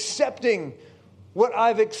week accepting what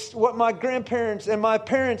my grandparents and my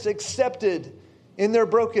parents accepted in their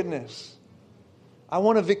brokenness. I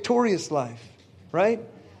want a victorious life, right?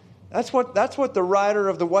 That's what the rider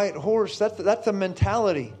of the white horse, that's a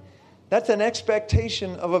mentality. That's an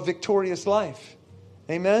expectation of a victorious life.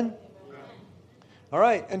 Amen? All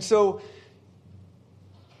right, and so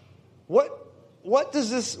what does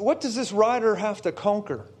this rider have to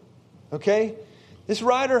conquer? Okay, this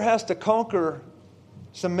rider has to conquer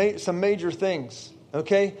some major things.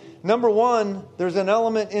 Okay, number one, there's an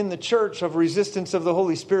element in the church of resistance of the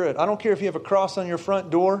Holy Spirit. I don't care if you have a cross on your front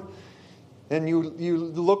door and you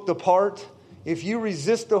look the part. If you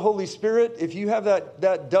resist the Holy Spirit, if you have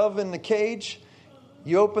that dove in the cage,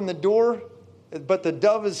 you open the door, but the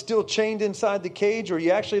dove is still chained inside the cage, or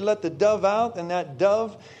you actually let the dove out, and that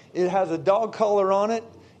dove, it has a dog collar on it.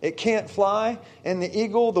 It can't fly. And the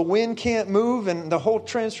eagle, the wind can't move, and the whole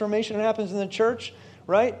transformation happens in the church,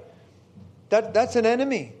 right? That's an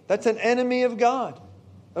enemy. That's an enemy of God.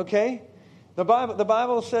 Okay? The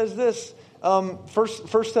Bible says this, 1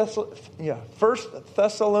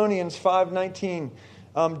 Thessalonians 5:19.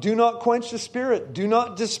 Do not quench the spirit. Do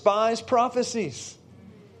not despise prophecies.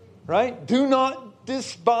 Right? Do not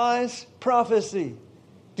despise prophecy.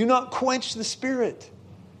 Do not quench the spirit.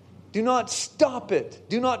 Do not stop it.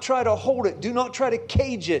 Do not try to hold it. Do not try to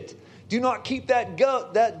cage it. Do not keep that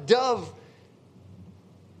dove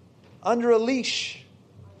under a leash.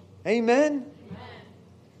 Amen?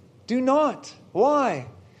 Do not. Why?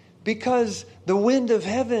 Because the wind of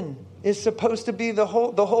heaven is supposed to be the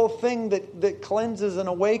whole thing that cleanses and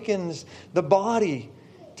awakens the body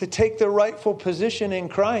to take the rightful position in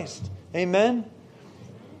Christ. Amen?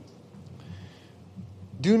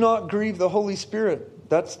 Do not grieve the Holy Spirit.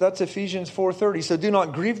 That's Ephesians 4:30. So do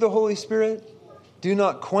not grieve the Holy Spirit. Do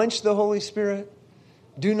not quench the Holy Spirit.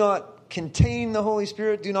 Do not contain the Holy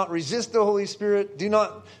Spirit. Do not resist the Holy Spirit. Do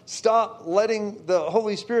not stop letting the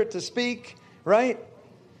Holy Spirit to speak. Right?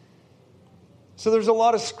 So there's a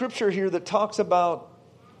lot of scripture here that talks about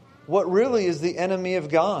what really is the enemy of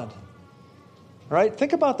God. Right?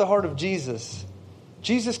 Think about the heart of Jesus.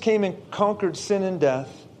 Jesus came and conquered sin and death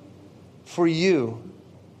for you.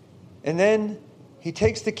 And then he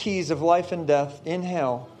takes the keys of life and death in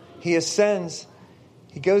hell. He ascends.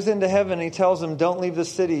 He goes into heaven and he tells them, don't leave the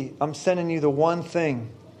city. I'm sending you the one thing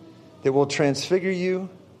that will transfigure you,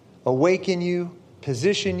 awaken you,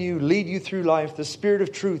 position you, lead you through life. The Spirit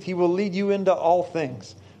of truth. He will lead you into all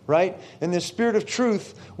things. Right? And the Spirit of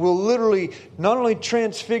truth will literally not only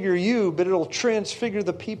transfigure you, but it'll transfigure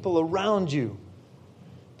the people around you.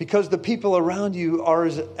 Because the people around you are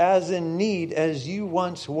as in need as you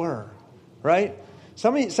once were. Right?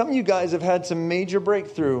 Some of you guys have had some major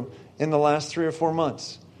breakthrough in the last 3 or 4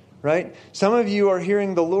 months. Right? Some of you are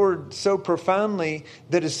hearing the Lord so profoundly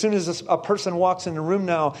that as soon as a person walks in the room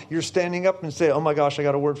now, you're standing up and say, oh my gosh, I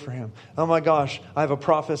got a word for him. Oh my gosh, I have a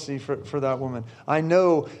prophecy for that woman. I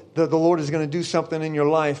know that the Lord is going to do something in your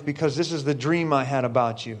life because this is the dream I had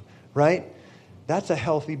about you. Right? That's a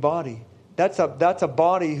healthy body. That's a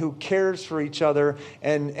body who cares for each other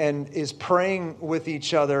and is praying with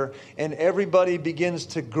each other. And everybody begins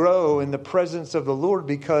to grow in the presence of the Lord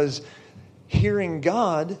because hearing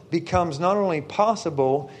God becomes not only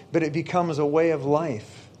possible, but it becomes a way of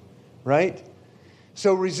life. Right?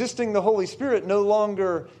 So resisting the Holy Spirit no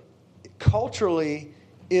longer culturally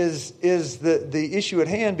is the issue at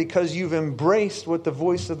hand because you've embraced what the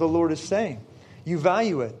voice of the Lord is saying. You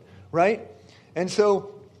value it. Right? And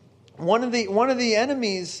so one of the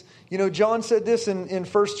enemies, John said this in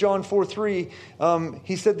 1 John 4:3.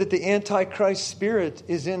 He said that the Antichrist spirit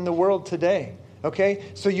is in the world today. Okay,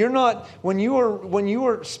 so you're not when you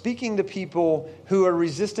are speaking to people who are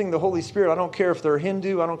resisting the Holy Spirit. I don't care if they're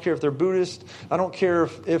Hindu. I don't care if they're Buddhist. I don't care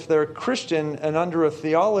if they're Christian and under a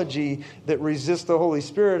theology that resists the Holy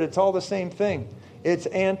Spirit. It's all the same thing. It's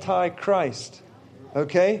Antichrist.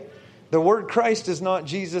 Okay, the word Christ is not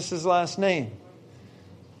Jesus' last name.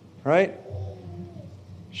 Right?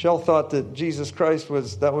 Shell thought that Jesus Christ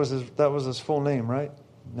was his full name. Right?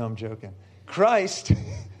 No, I'm joking. Christ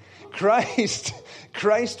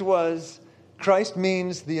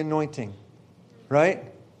means the anointing, right?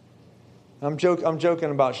 I'm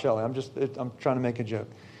joking about Shelley. I'm trying to make a joke,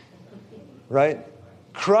 right?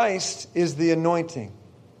 Christ is the anointing.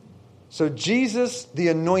 So Jesus, the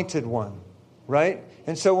anointed one, right?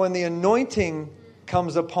 And so when the anointing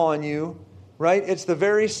comes upon you, right? It's the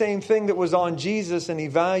very same thing that was on Jesus and he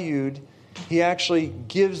valued. He actually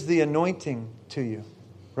gives the anointing to you,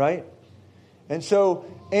 right? And so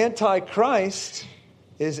Antichrist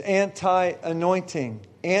is anti-anointing,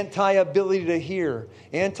 anti-ability to hear,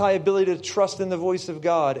 anti-ability to trust in the voice of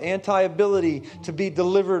God, anti-ability to be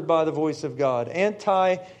delivered by the voice of God. It's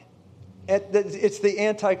the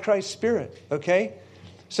Antichrist spirit, okay?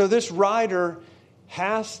 So this rider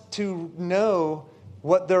has to know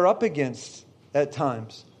what they're up against at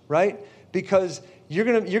times, right? Because you're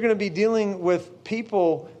gonna be dealing with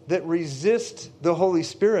people that resist the Holy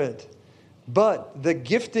Spirit. But the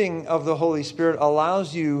gifting of the Holy Spirit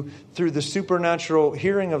allows you, through the supernatural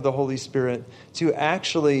hearing of the Holy Spirit, to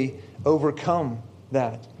actually overcome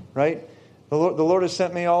that, right? The Lord has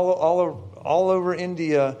sent me all over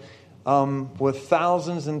India with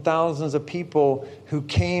thousands and thousands of people who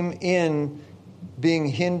came in being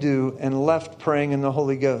Hindu and left praying in the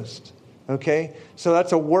Holy Ghost. Okay? So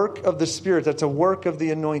that's a work of the Spirit. That's a work of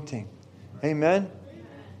the anointing. Amen?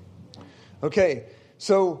 Okay,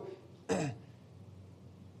 so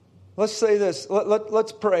let's say this.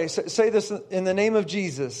 Let's pray. Say this in the name of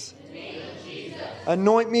Jesus. In the name of Jesus.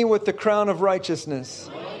 Anoint me with the crown of righteousness.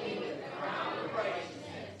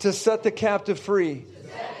 To set the captive free.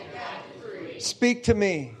 Speak to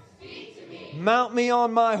me. Mount me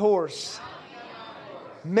on my horse.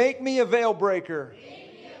 Make me a veil breaker.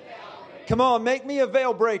 Come on, make me a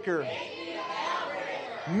veil breaker.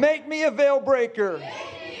 Make me a veil breaker.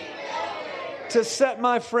 To set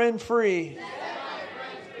my friend free.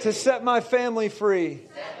 To set my family free.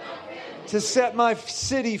 To set my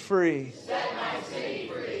city free.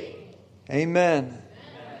 Amen.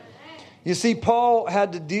 You see, Paul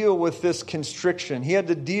had to deal with this constriction. He had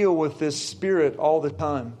to deal with this spirit all the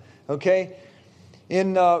time. Okay?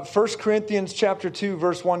 In 1 Corinthians chapter 2,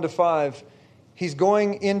 verse 1 to 5, he's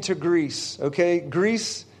going into Greece. Okay?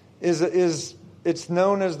 Greece it's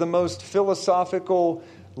known as the most philosophical,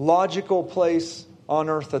 logical place on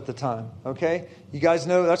earth at the time. Okay? You guys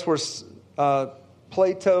know that's where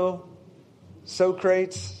Plato,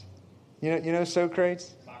 Socrates, you know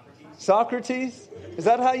Socrates? Socrates? Is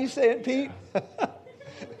that how you say it, Pete?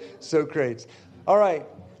 Socrates. All right.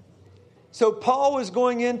 So Paul was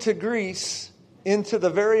going into Greece, into the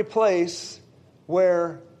very place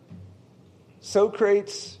where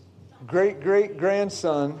Socrates'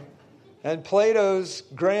 great-great-grandson and Plato's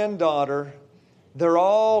granddaughter, they're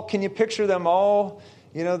all, can you picture them all?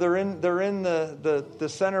 You know, they're in the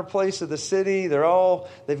center place of the city.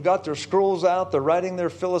 They've got their scrolls out. They're writing their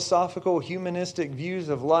philosophical, humanistic views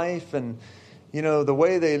of life and, you know, the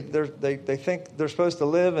way they think they're supposed to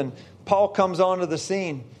live. And Paul comes onto the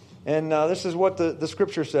scene. And this is what the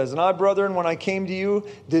scripture says. And I, brethren, when I came to you,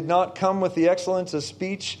 did not come with the excellence of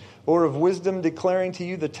speech or of wisdom, declaring to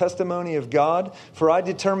you the testimony of God. For I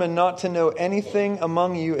determined not to know anything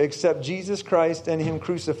among you except Jesus Christ and Him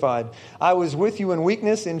crucified. I was with you in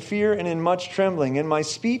weakness, in fear, and in much trembling. And my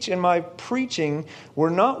speech and my preaching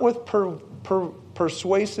were not with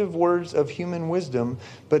persuasive words of human wisdom,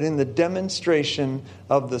 but in the demonstration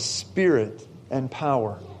of the Spirit and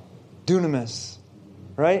power. Dunamis.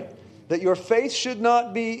 Right? That your faith should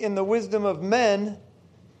not be in the wisdom of men,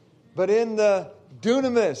 but in the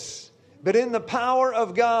dunamis, but in the power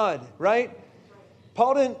of God. Right?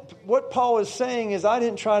 What Paul is saying is, I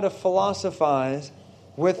didn't try to philosophize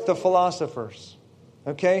with the philosophers.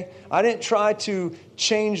 Okay? I didn't try to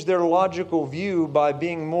change their logical view by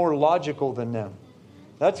being more logical than them.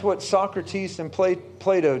 That's what Socrates and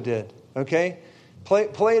Plato did. Okay?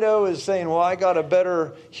 Plato is saying, well, I got a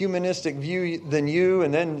better humanistic view than you.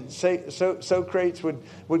 And then Socrates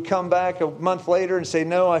would come back a month later and say,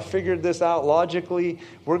 no, I figured this out logically.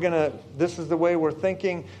 This is the way we're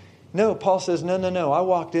thinking. No, Paul says, no. I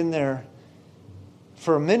walked in there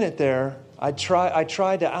for a minute there. I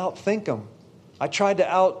tried to outthink them. I tried to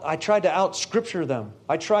out scripture them.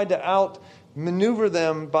 I tried to out maneuver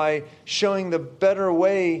them by showing the better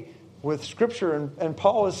way with Scripture. And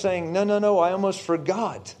Paul is saying, no, I almost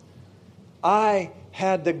forgot. I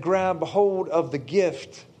had to grab hold of the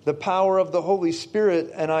gift, the power of the Holy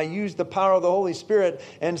Spirit, and I used the power of the Holy Spirit,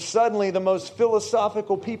 and suddenly the most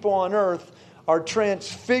philosophical people on earth are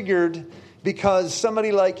transfigured because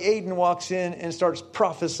somebody like Aiden walks in and starts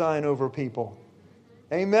prophesying over people.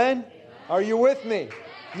 Amen? Are you with me?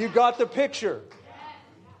 You got the picture.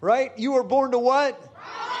 Right? You were born to what?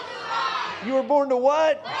 You were born to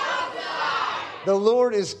what? The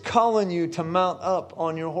Lord is calling you to mount up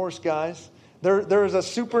on your horse, guys. There is a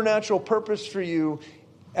supernatural purpose for you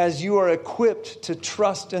as you are equipped to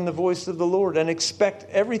trust in the voice of the Lord and expect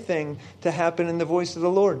everything to happen in the voice of the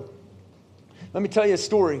Lord. Let me tell you a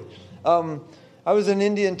story. I was in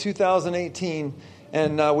India in 2018,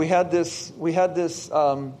 and we had this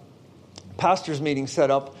pastors meeting set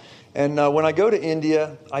up. And when I go to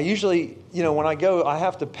India, I usually, when I go, I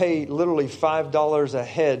have to pay literally $5 a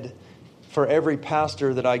head for every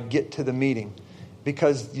pastor that I get to the meeting.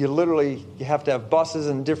 Because you have to have buses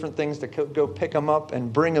and different things to go pick them up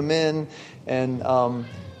and bring them in. And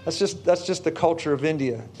that's just the culture of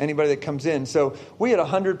India, anybody that comes in. So we had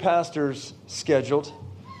 100 pastors scheduled.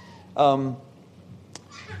 And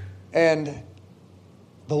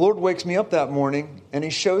the Lord wakes me up that morning, and He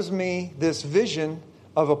shows me this vision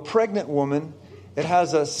of a pregnant woman. It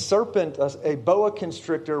has a serpent, a boa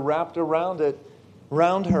constrictor wrapped around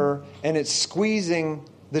her, and it's squeezing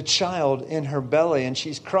the child in her belly, and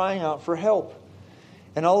she's crying out for help.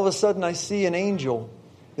 And all of a sudden I see an angel.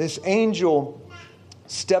 This angel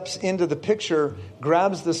steps into the picture,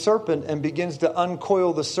 grabs the serpent, and begins to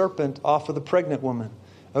uncoil the serpent off of the pregnant woman.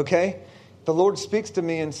 Okay? The Lord speaks to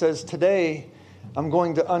me and says, today I'm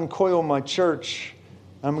going to uncoil my church.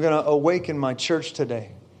 I'm going to awaken my church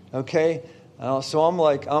today. Okay? So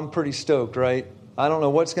I'm pretty stoked, right? I don't know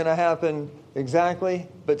what's going to happen exactly,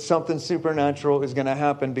 but something supernatural is going to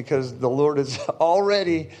happen because the Lord has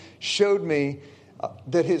already showed me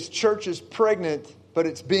that His church is pregnant, but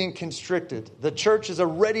it's being constricted. The church is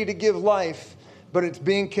ready to give life, but it's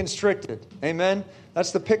being constricted. Amen?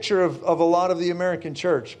 That's the picture of a lot of the American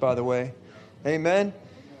church, by the way. Amen?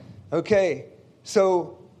 Okay,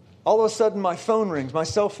 so All of a sudden, my phone rings, my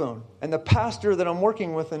cell phone. And the pastor that I'm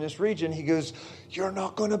working with in this region, he goes, "You're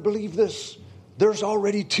not going to believe this. There's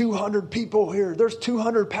already 200 people here. There's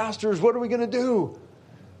 200 pastors. What are we going to do?"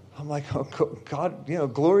 I'm like, "Oh, God,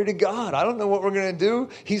 glory to God. I don't know what we're going to do."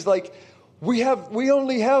 He's like, we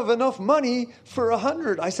only have enough money for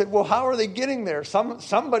 100. I said, "Well, how are they getting there?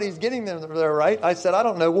 Somebody's getting them there, right?" I said, "I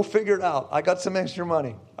don't know. We'll figure it out. I got some extra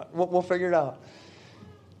money. We'll figure it out."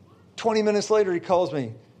 20 minutes later, he calls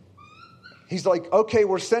me. He's like, "Okay,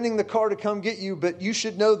 we're sending the car to come get you, but you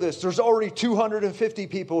should know this. There's already 250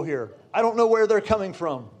 people here. I don't know where they're coming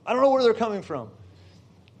from.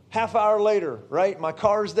 Half hour later, right? My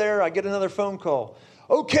car's there. I get another phone call.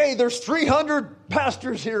 "Okay, there's 300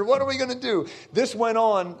 pastors here. What are we going to do?" This went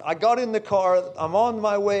on. I got in the car. I'm on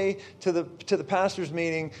my way to the pastors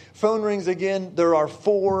meeting. Phone rings again. There are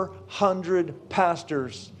 400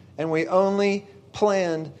 pastors, and we only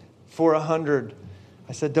planned for 100.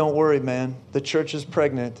 I said, "Don't worry, man. The church is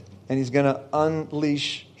pregnant, and he's going to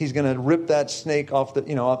unleash. He's going to rip that snake off the.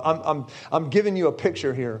 I'm giving you a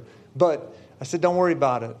picture here, but I said, don't worry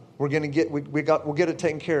about it. We're going to we'll get it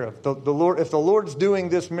taken care of. The Lord, if the Lord's doing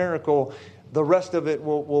this miracle, the rest of it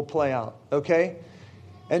will play out. Okay?"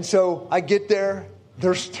 And so I get there.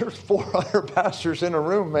 There's 400 pastors in a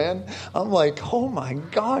room, man. I'm like, "Oh my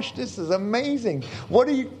gosh, this is amazing." What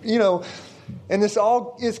do you. And this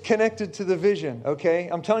all is connected to the vision, okay?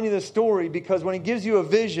 I'm telling you this story because when he gives you a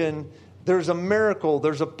vision, there's a miracle,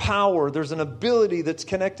 there's a power, there's an ability that's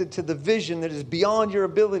connected to the vision that is beyond your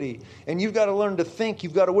ability. And you've got to learn to think.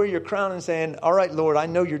 You've got to wear your crown and saying, "All right, Lord, I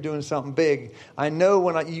know you're doing something big. I know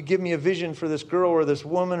when you give me a vision for this girl or this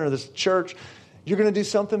woman or this church, you're going to do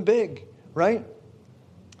something big," right?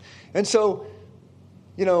 And so,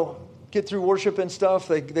 get through worship and stuff.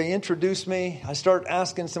 They introduce me. I start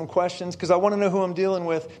asking some questions because I want to know who I'm dealing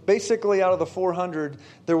with. Basically, out of the 400,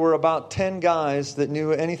 there were about 10 guys that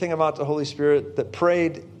knew anything about the Holy Spirit, that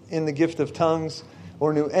prayed in the gift of tongues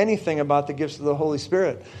or knew anything about the gifts of the Holy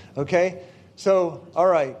Spirit. Okay? So, all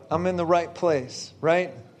right, I'm in the right place,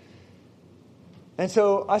 right? And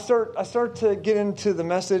so I start to get into the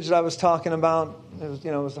message that I was talking about. It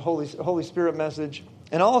was the Holy Spirit message.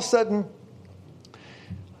 And all of a sudden,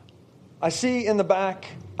 I see in the back,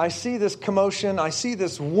 I see this commotion. I see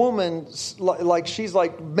this woman, like she's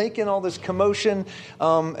like making all this commotion.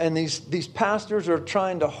 And these pastors are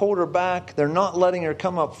trying to hold her back. They're not letting her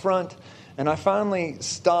come up front. And I finally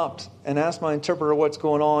stopped and asked my interpreter what's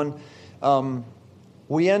going on.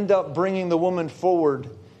 We end up bringing the woman forward.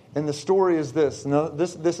 And the story is this. No,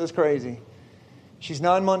 this is crazy. She's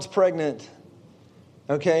 9 months pregnant.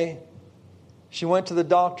 Okay? She went to the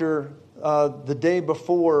doctor the day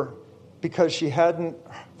before because she hadn't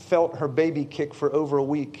felt her baby kick for over a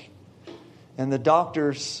week. And the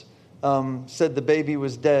doctors said the baby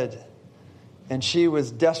was dead. And she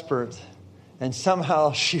was desperate. And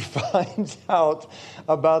somehow she finds out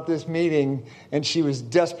about this meeting. And she was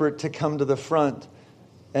desperate to come to the front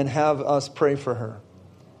and have us pray for her.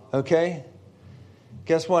 Okay?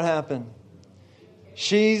 Guess what happened?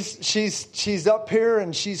 She's up here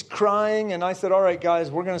and she's crying, and I said, "All right, guys,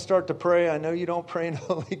 we're going to start to pray. I know you don't pray in the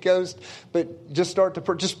Holy Ghost, but just start to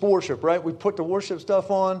pray, just worship, right?" We put the worship stuff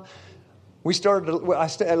on.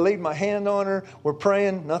 I laid my hand on her. We're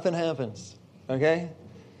praying. Nothing happens. Okay?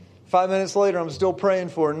 5 minutes later, I'm still praying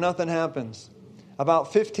for her. Nothing happens.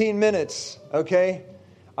 About 15 minutes, okay,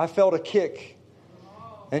 I felt a kick,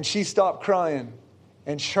 and she stopped crying,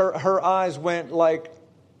 and her eyes went like.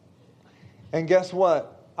 And guess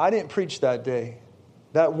what? I didn't preach that day.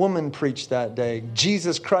 That woman preached that day.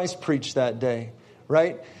 Jesus Christ preached that day,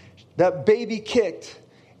 right? That baby kicked,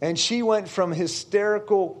 and she went from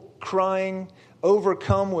hysterical crying,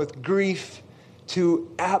 overcome with grief,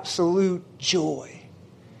 to absolute joy.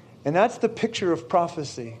 And that's the picture of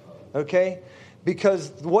prophecy, okay?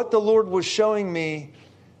 Because what the Lord was showing me,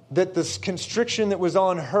 that this constriction that was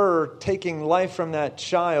on her, taking life from that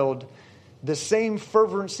child, the same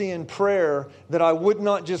fervency in prayer that I would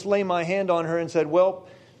not just lay my hand on her and said, "Well,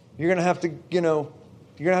 you're going to have to, you're going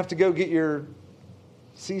to have to go get your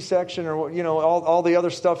C-section or, all the other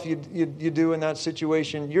stuff you do in that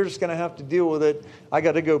situation. You're just going to have to deal with it. I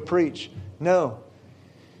got to go preach." No.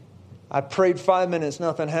 I prayed 5 minutes,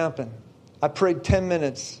 nothing happened. I prayed 10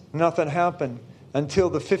 minutes, nothing happened, until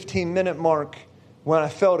the 15-minute mark when I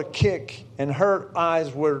felt a kick and her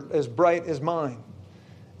eyes were as bright as mine.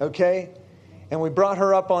 Okay? And we brought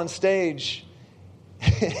her up on stage,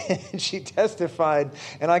 and she testified.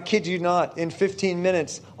 And I kid you not, in 15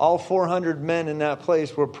 minutes, all 400 men in that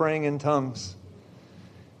place were praying in tongues.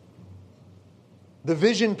 The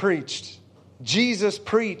vision preached. Jesus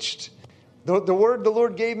preached. The word the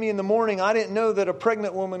Lord gave me in the morning, I didn't know that a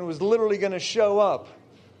pregnant woman was literally going to show up.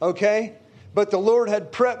 Okay? But the Lord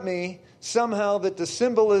had prepped me somehow that the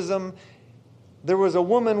symbolism, there was a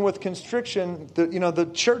woman with constriction. The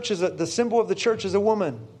church the symbol of the church is a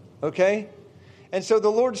woman. Okay? And so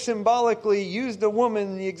the Lord symbolically used a woman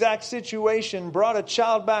in the exact situation, brought a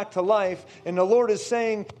child back to life. And the Lord is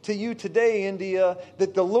saying to you today, India,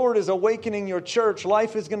 that the Lord is awakening your church.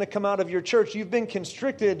 Life is going to come out of your church. You've been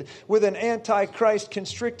constricted with an antichrist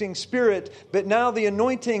constricting spirit, but now the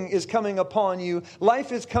anointing is coming upon you.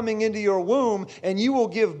 Life is coming into your womb, and you will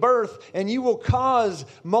give birth, and you will cause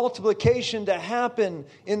multiplication to happen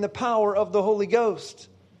in the power of the Holy Ghost.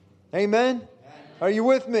 Amen? Are you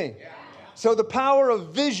with me? Yeah. So the power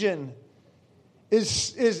of vision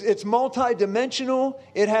it's multidimensional.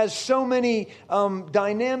 It has so many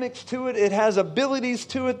dynamics to it. It has abilities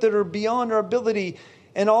to it that are beyond our ability.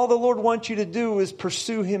 And all the Lord wants you to do is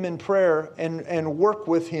pursue Him in prayer and work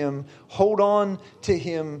with Him. Hold on to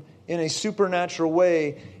Him in a supernatural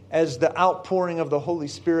way as the outpouring of the Holy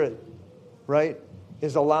Spirit, right,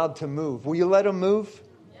 is allowed to move. Will you let Him move?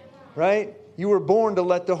 Right? You were born to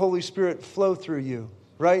let the Holy Spirit flow through you.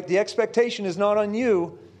 Right? The expectation is not on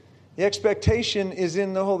you. The expectation is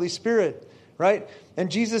in the Holy Spirit. Right?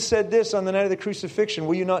 And Jesus said this on the night of the crucifixion.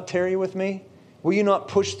 Will you not tarry with me? Will you not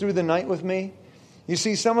push through the night with me? You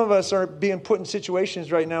see, some of us are being put in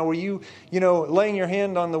situations right now where you laying your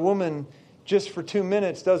hand on the woman just for 2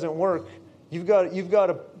 minutes doesn't work. You've got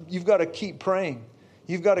to keep praying.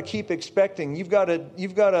 You've got to keep expecting. You've got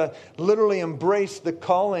to literally embrace the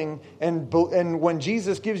calling. And when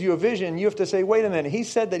Jesus gives you a vision, you have to say, wait a minute. He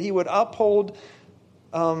said that He would uphold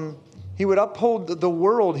the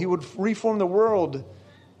world. He would reform the world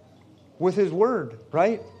with His word,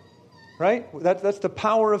 right? Right? That's the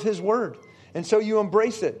power of His word. And so you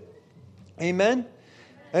embrace it. Amen?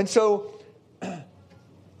 And so I'm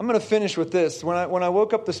going to finish with this. When I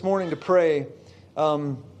woke up this morning to pray,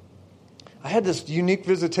 I had this unique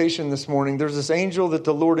visitation this morning. There's this angel that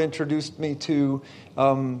the Lord introduced me to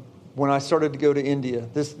when I started to go to India.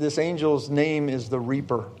 This angel's name is the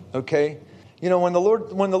Reaper. Okay, when the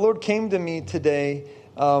Lord came to me today,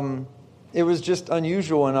 it was just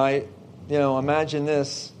unusual. And I imagine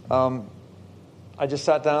this. I just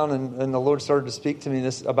sat down and the Lord started to speak to me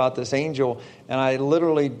about this angel, and I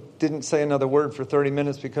literally didn't say another word for 30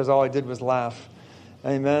 minutes because all I did was laugh.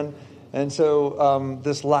 Amen. And so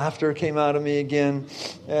this laughter came out of me again,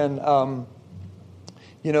 and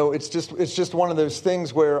it's just one of those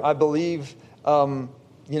things where I believe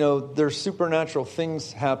there's supernatural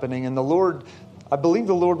things happening, and I believe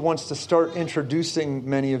the Lord wants to start introducing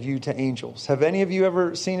many of you to angels. Have any of you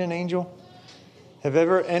ever seen an angel? Have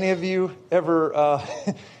any of you ever? I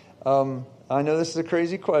know this is a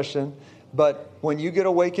crazy question, but when you get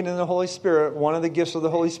awakened in the Holy Spirit, one of the gifts of the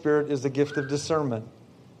Holy Spirit is the gift of discernment.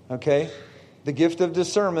 Okay? The gift of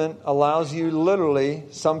discernment allows you literally,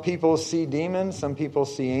 some people see demons, some people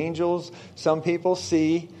see angels, some people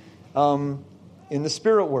see in the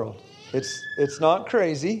spirit world. It's not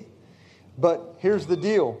crazy, but here's the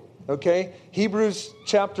deal. Okay? Hebrews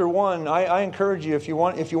chapter 1, I encourage you, if you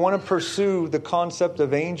want to pursue the concept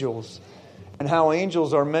of angels and how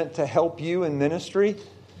angels are meant to help you in ministry,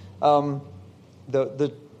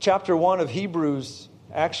 the chapter 1 of Hebrews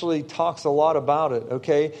actually talks a lot about it,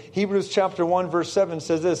 okay? Hebrews chapter 1 verse 7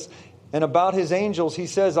 says this, and about His angels He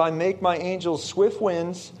says, I make my angels swift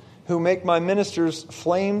winds, who make my ministers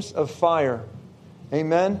flames of fire.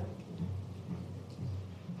 Amen?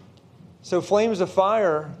 So flames of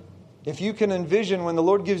fire, if you can envision, when the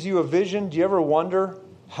Lord gives you a vision, do you ever wonder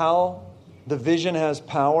how the vision has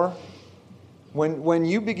power? When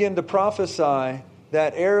you begin to prophesy,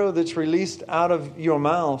 that arrow that's released out of your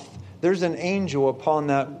mouth, there's an angel upon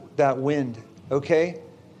that wind, okay?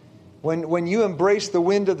 When you embrace the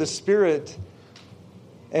wind of the Spirit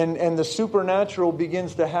and the supernatural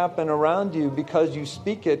begins to happen around you because you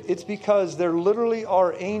speak it, it's because there literally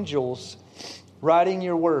are angels writing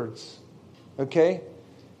your words, okay?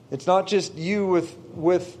 It's not just you with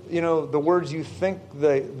the words you think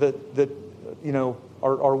that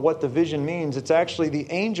are what the vision means. It's actually the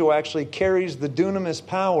angel actually carries the dunamis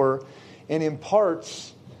power and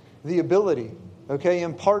imparts the ability, okay?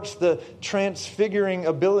 Imparts the transfiguring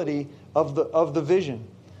ability of the vision,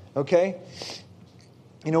 okay?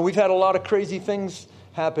 We've had a lot of crazy things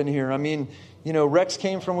happen here. I mean, Rex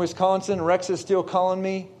came from Wisconsin. Rex is still calling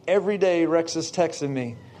me. Every day Rex is texting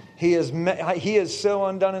me. He is so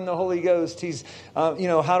undone in the Holy Ghost. He's,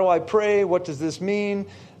 how do I pray? What does this mean?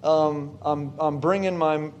 I'm bringing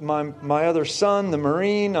my other son, the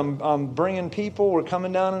Marine. I'm bringing people. We're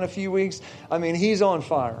coming down in a few weeks. I mean, he's on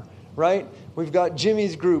fire, right? We've got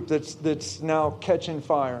Jimmy's group that's now catching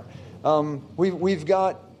fire. We've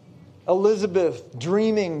got Elizabeth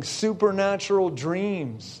dreaming supernatural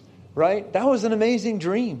dreams, right? That was an amazing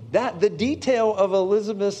dream. The detail of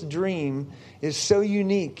Elizabeth's dream is so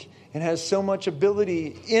unique and has so much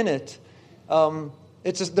ability in it.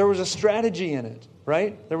 There was a strategy in it,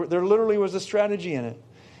 right? There literally was a strategy in it.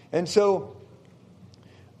 And so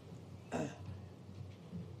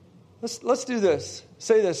let's do this.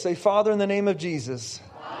 Say this. Say, Father, in the name of Jesus,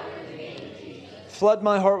 flood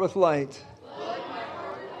my heart with light.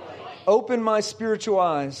 Open my spiritual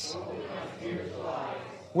eyes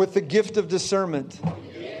with the gift of discernment.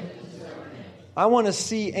 I want to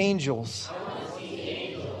see angels.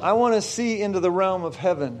 I want to see into the realm of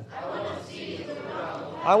heaven.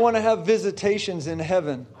 I want to have visitations in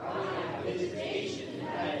heaven.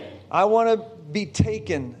 I want to be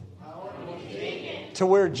taken to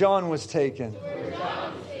where John was taken.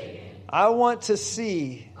 I want to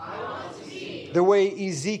see the way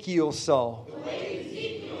Ezekiel saw.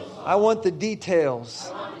 I want the details.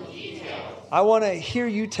 I want to hear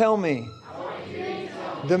you tell me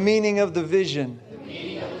the meaning of the vision.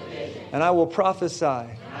 And I will prophesy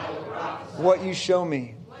what you show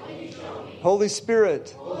me. Holy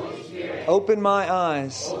Spirit, open my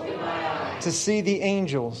eyes to see the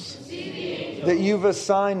angels that you've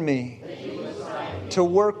assigned me to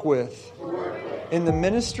work with in the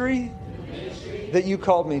ministry that you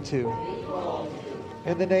called me to.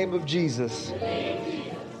 In the name of Jesus.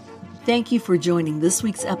 Thank you for joining this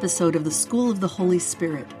week's episode of the School of the Holy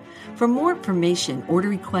Spirit. For more information or to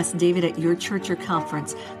request David at your church or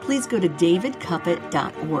conference, please go to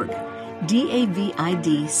davidcuppett.org.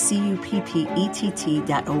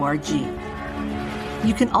 davidcuppett.org.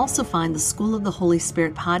 You can also find the School of the Holy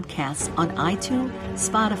Spirit podcast on iTunes,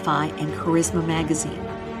 Spotify, and Charisma Magazine.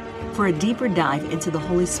 For a deeper dive into the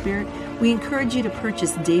Holy Spirit, we encourage you to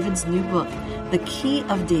purchase David's new book, The Key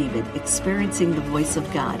of David, Experiencing the Voice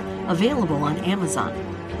of God, available on Amazon.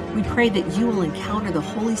 We pray that you will encounter the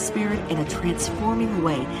Holy Spirit in a transforming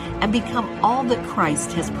way and become all that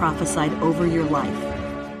Christ has prophesied over your life.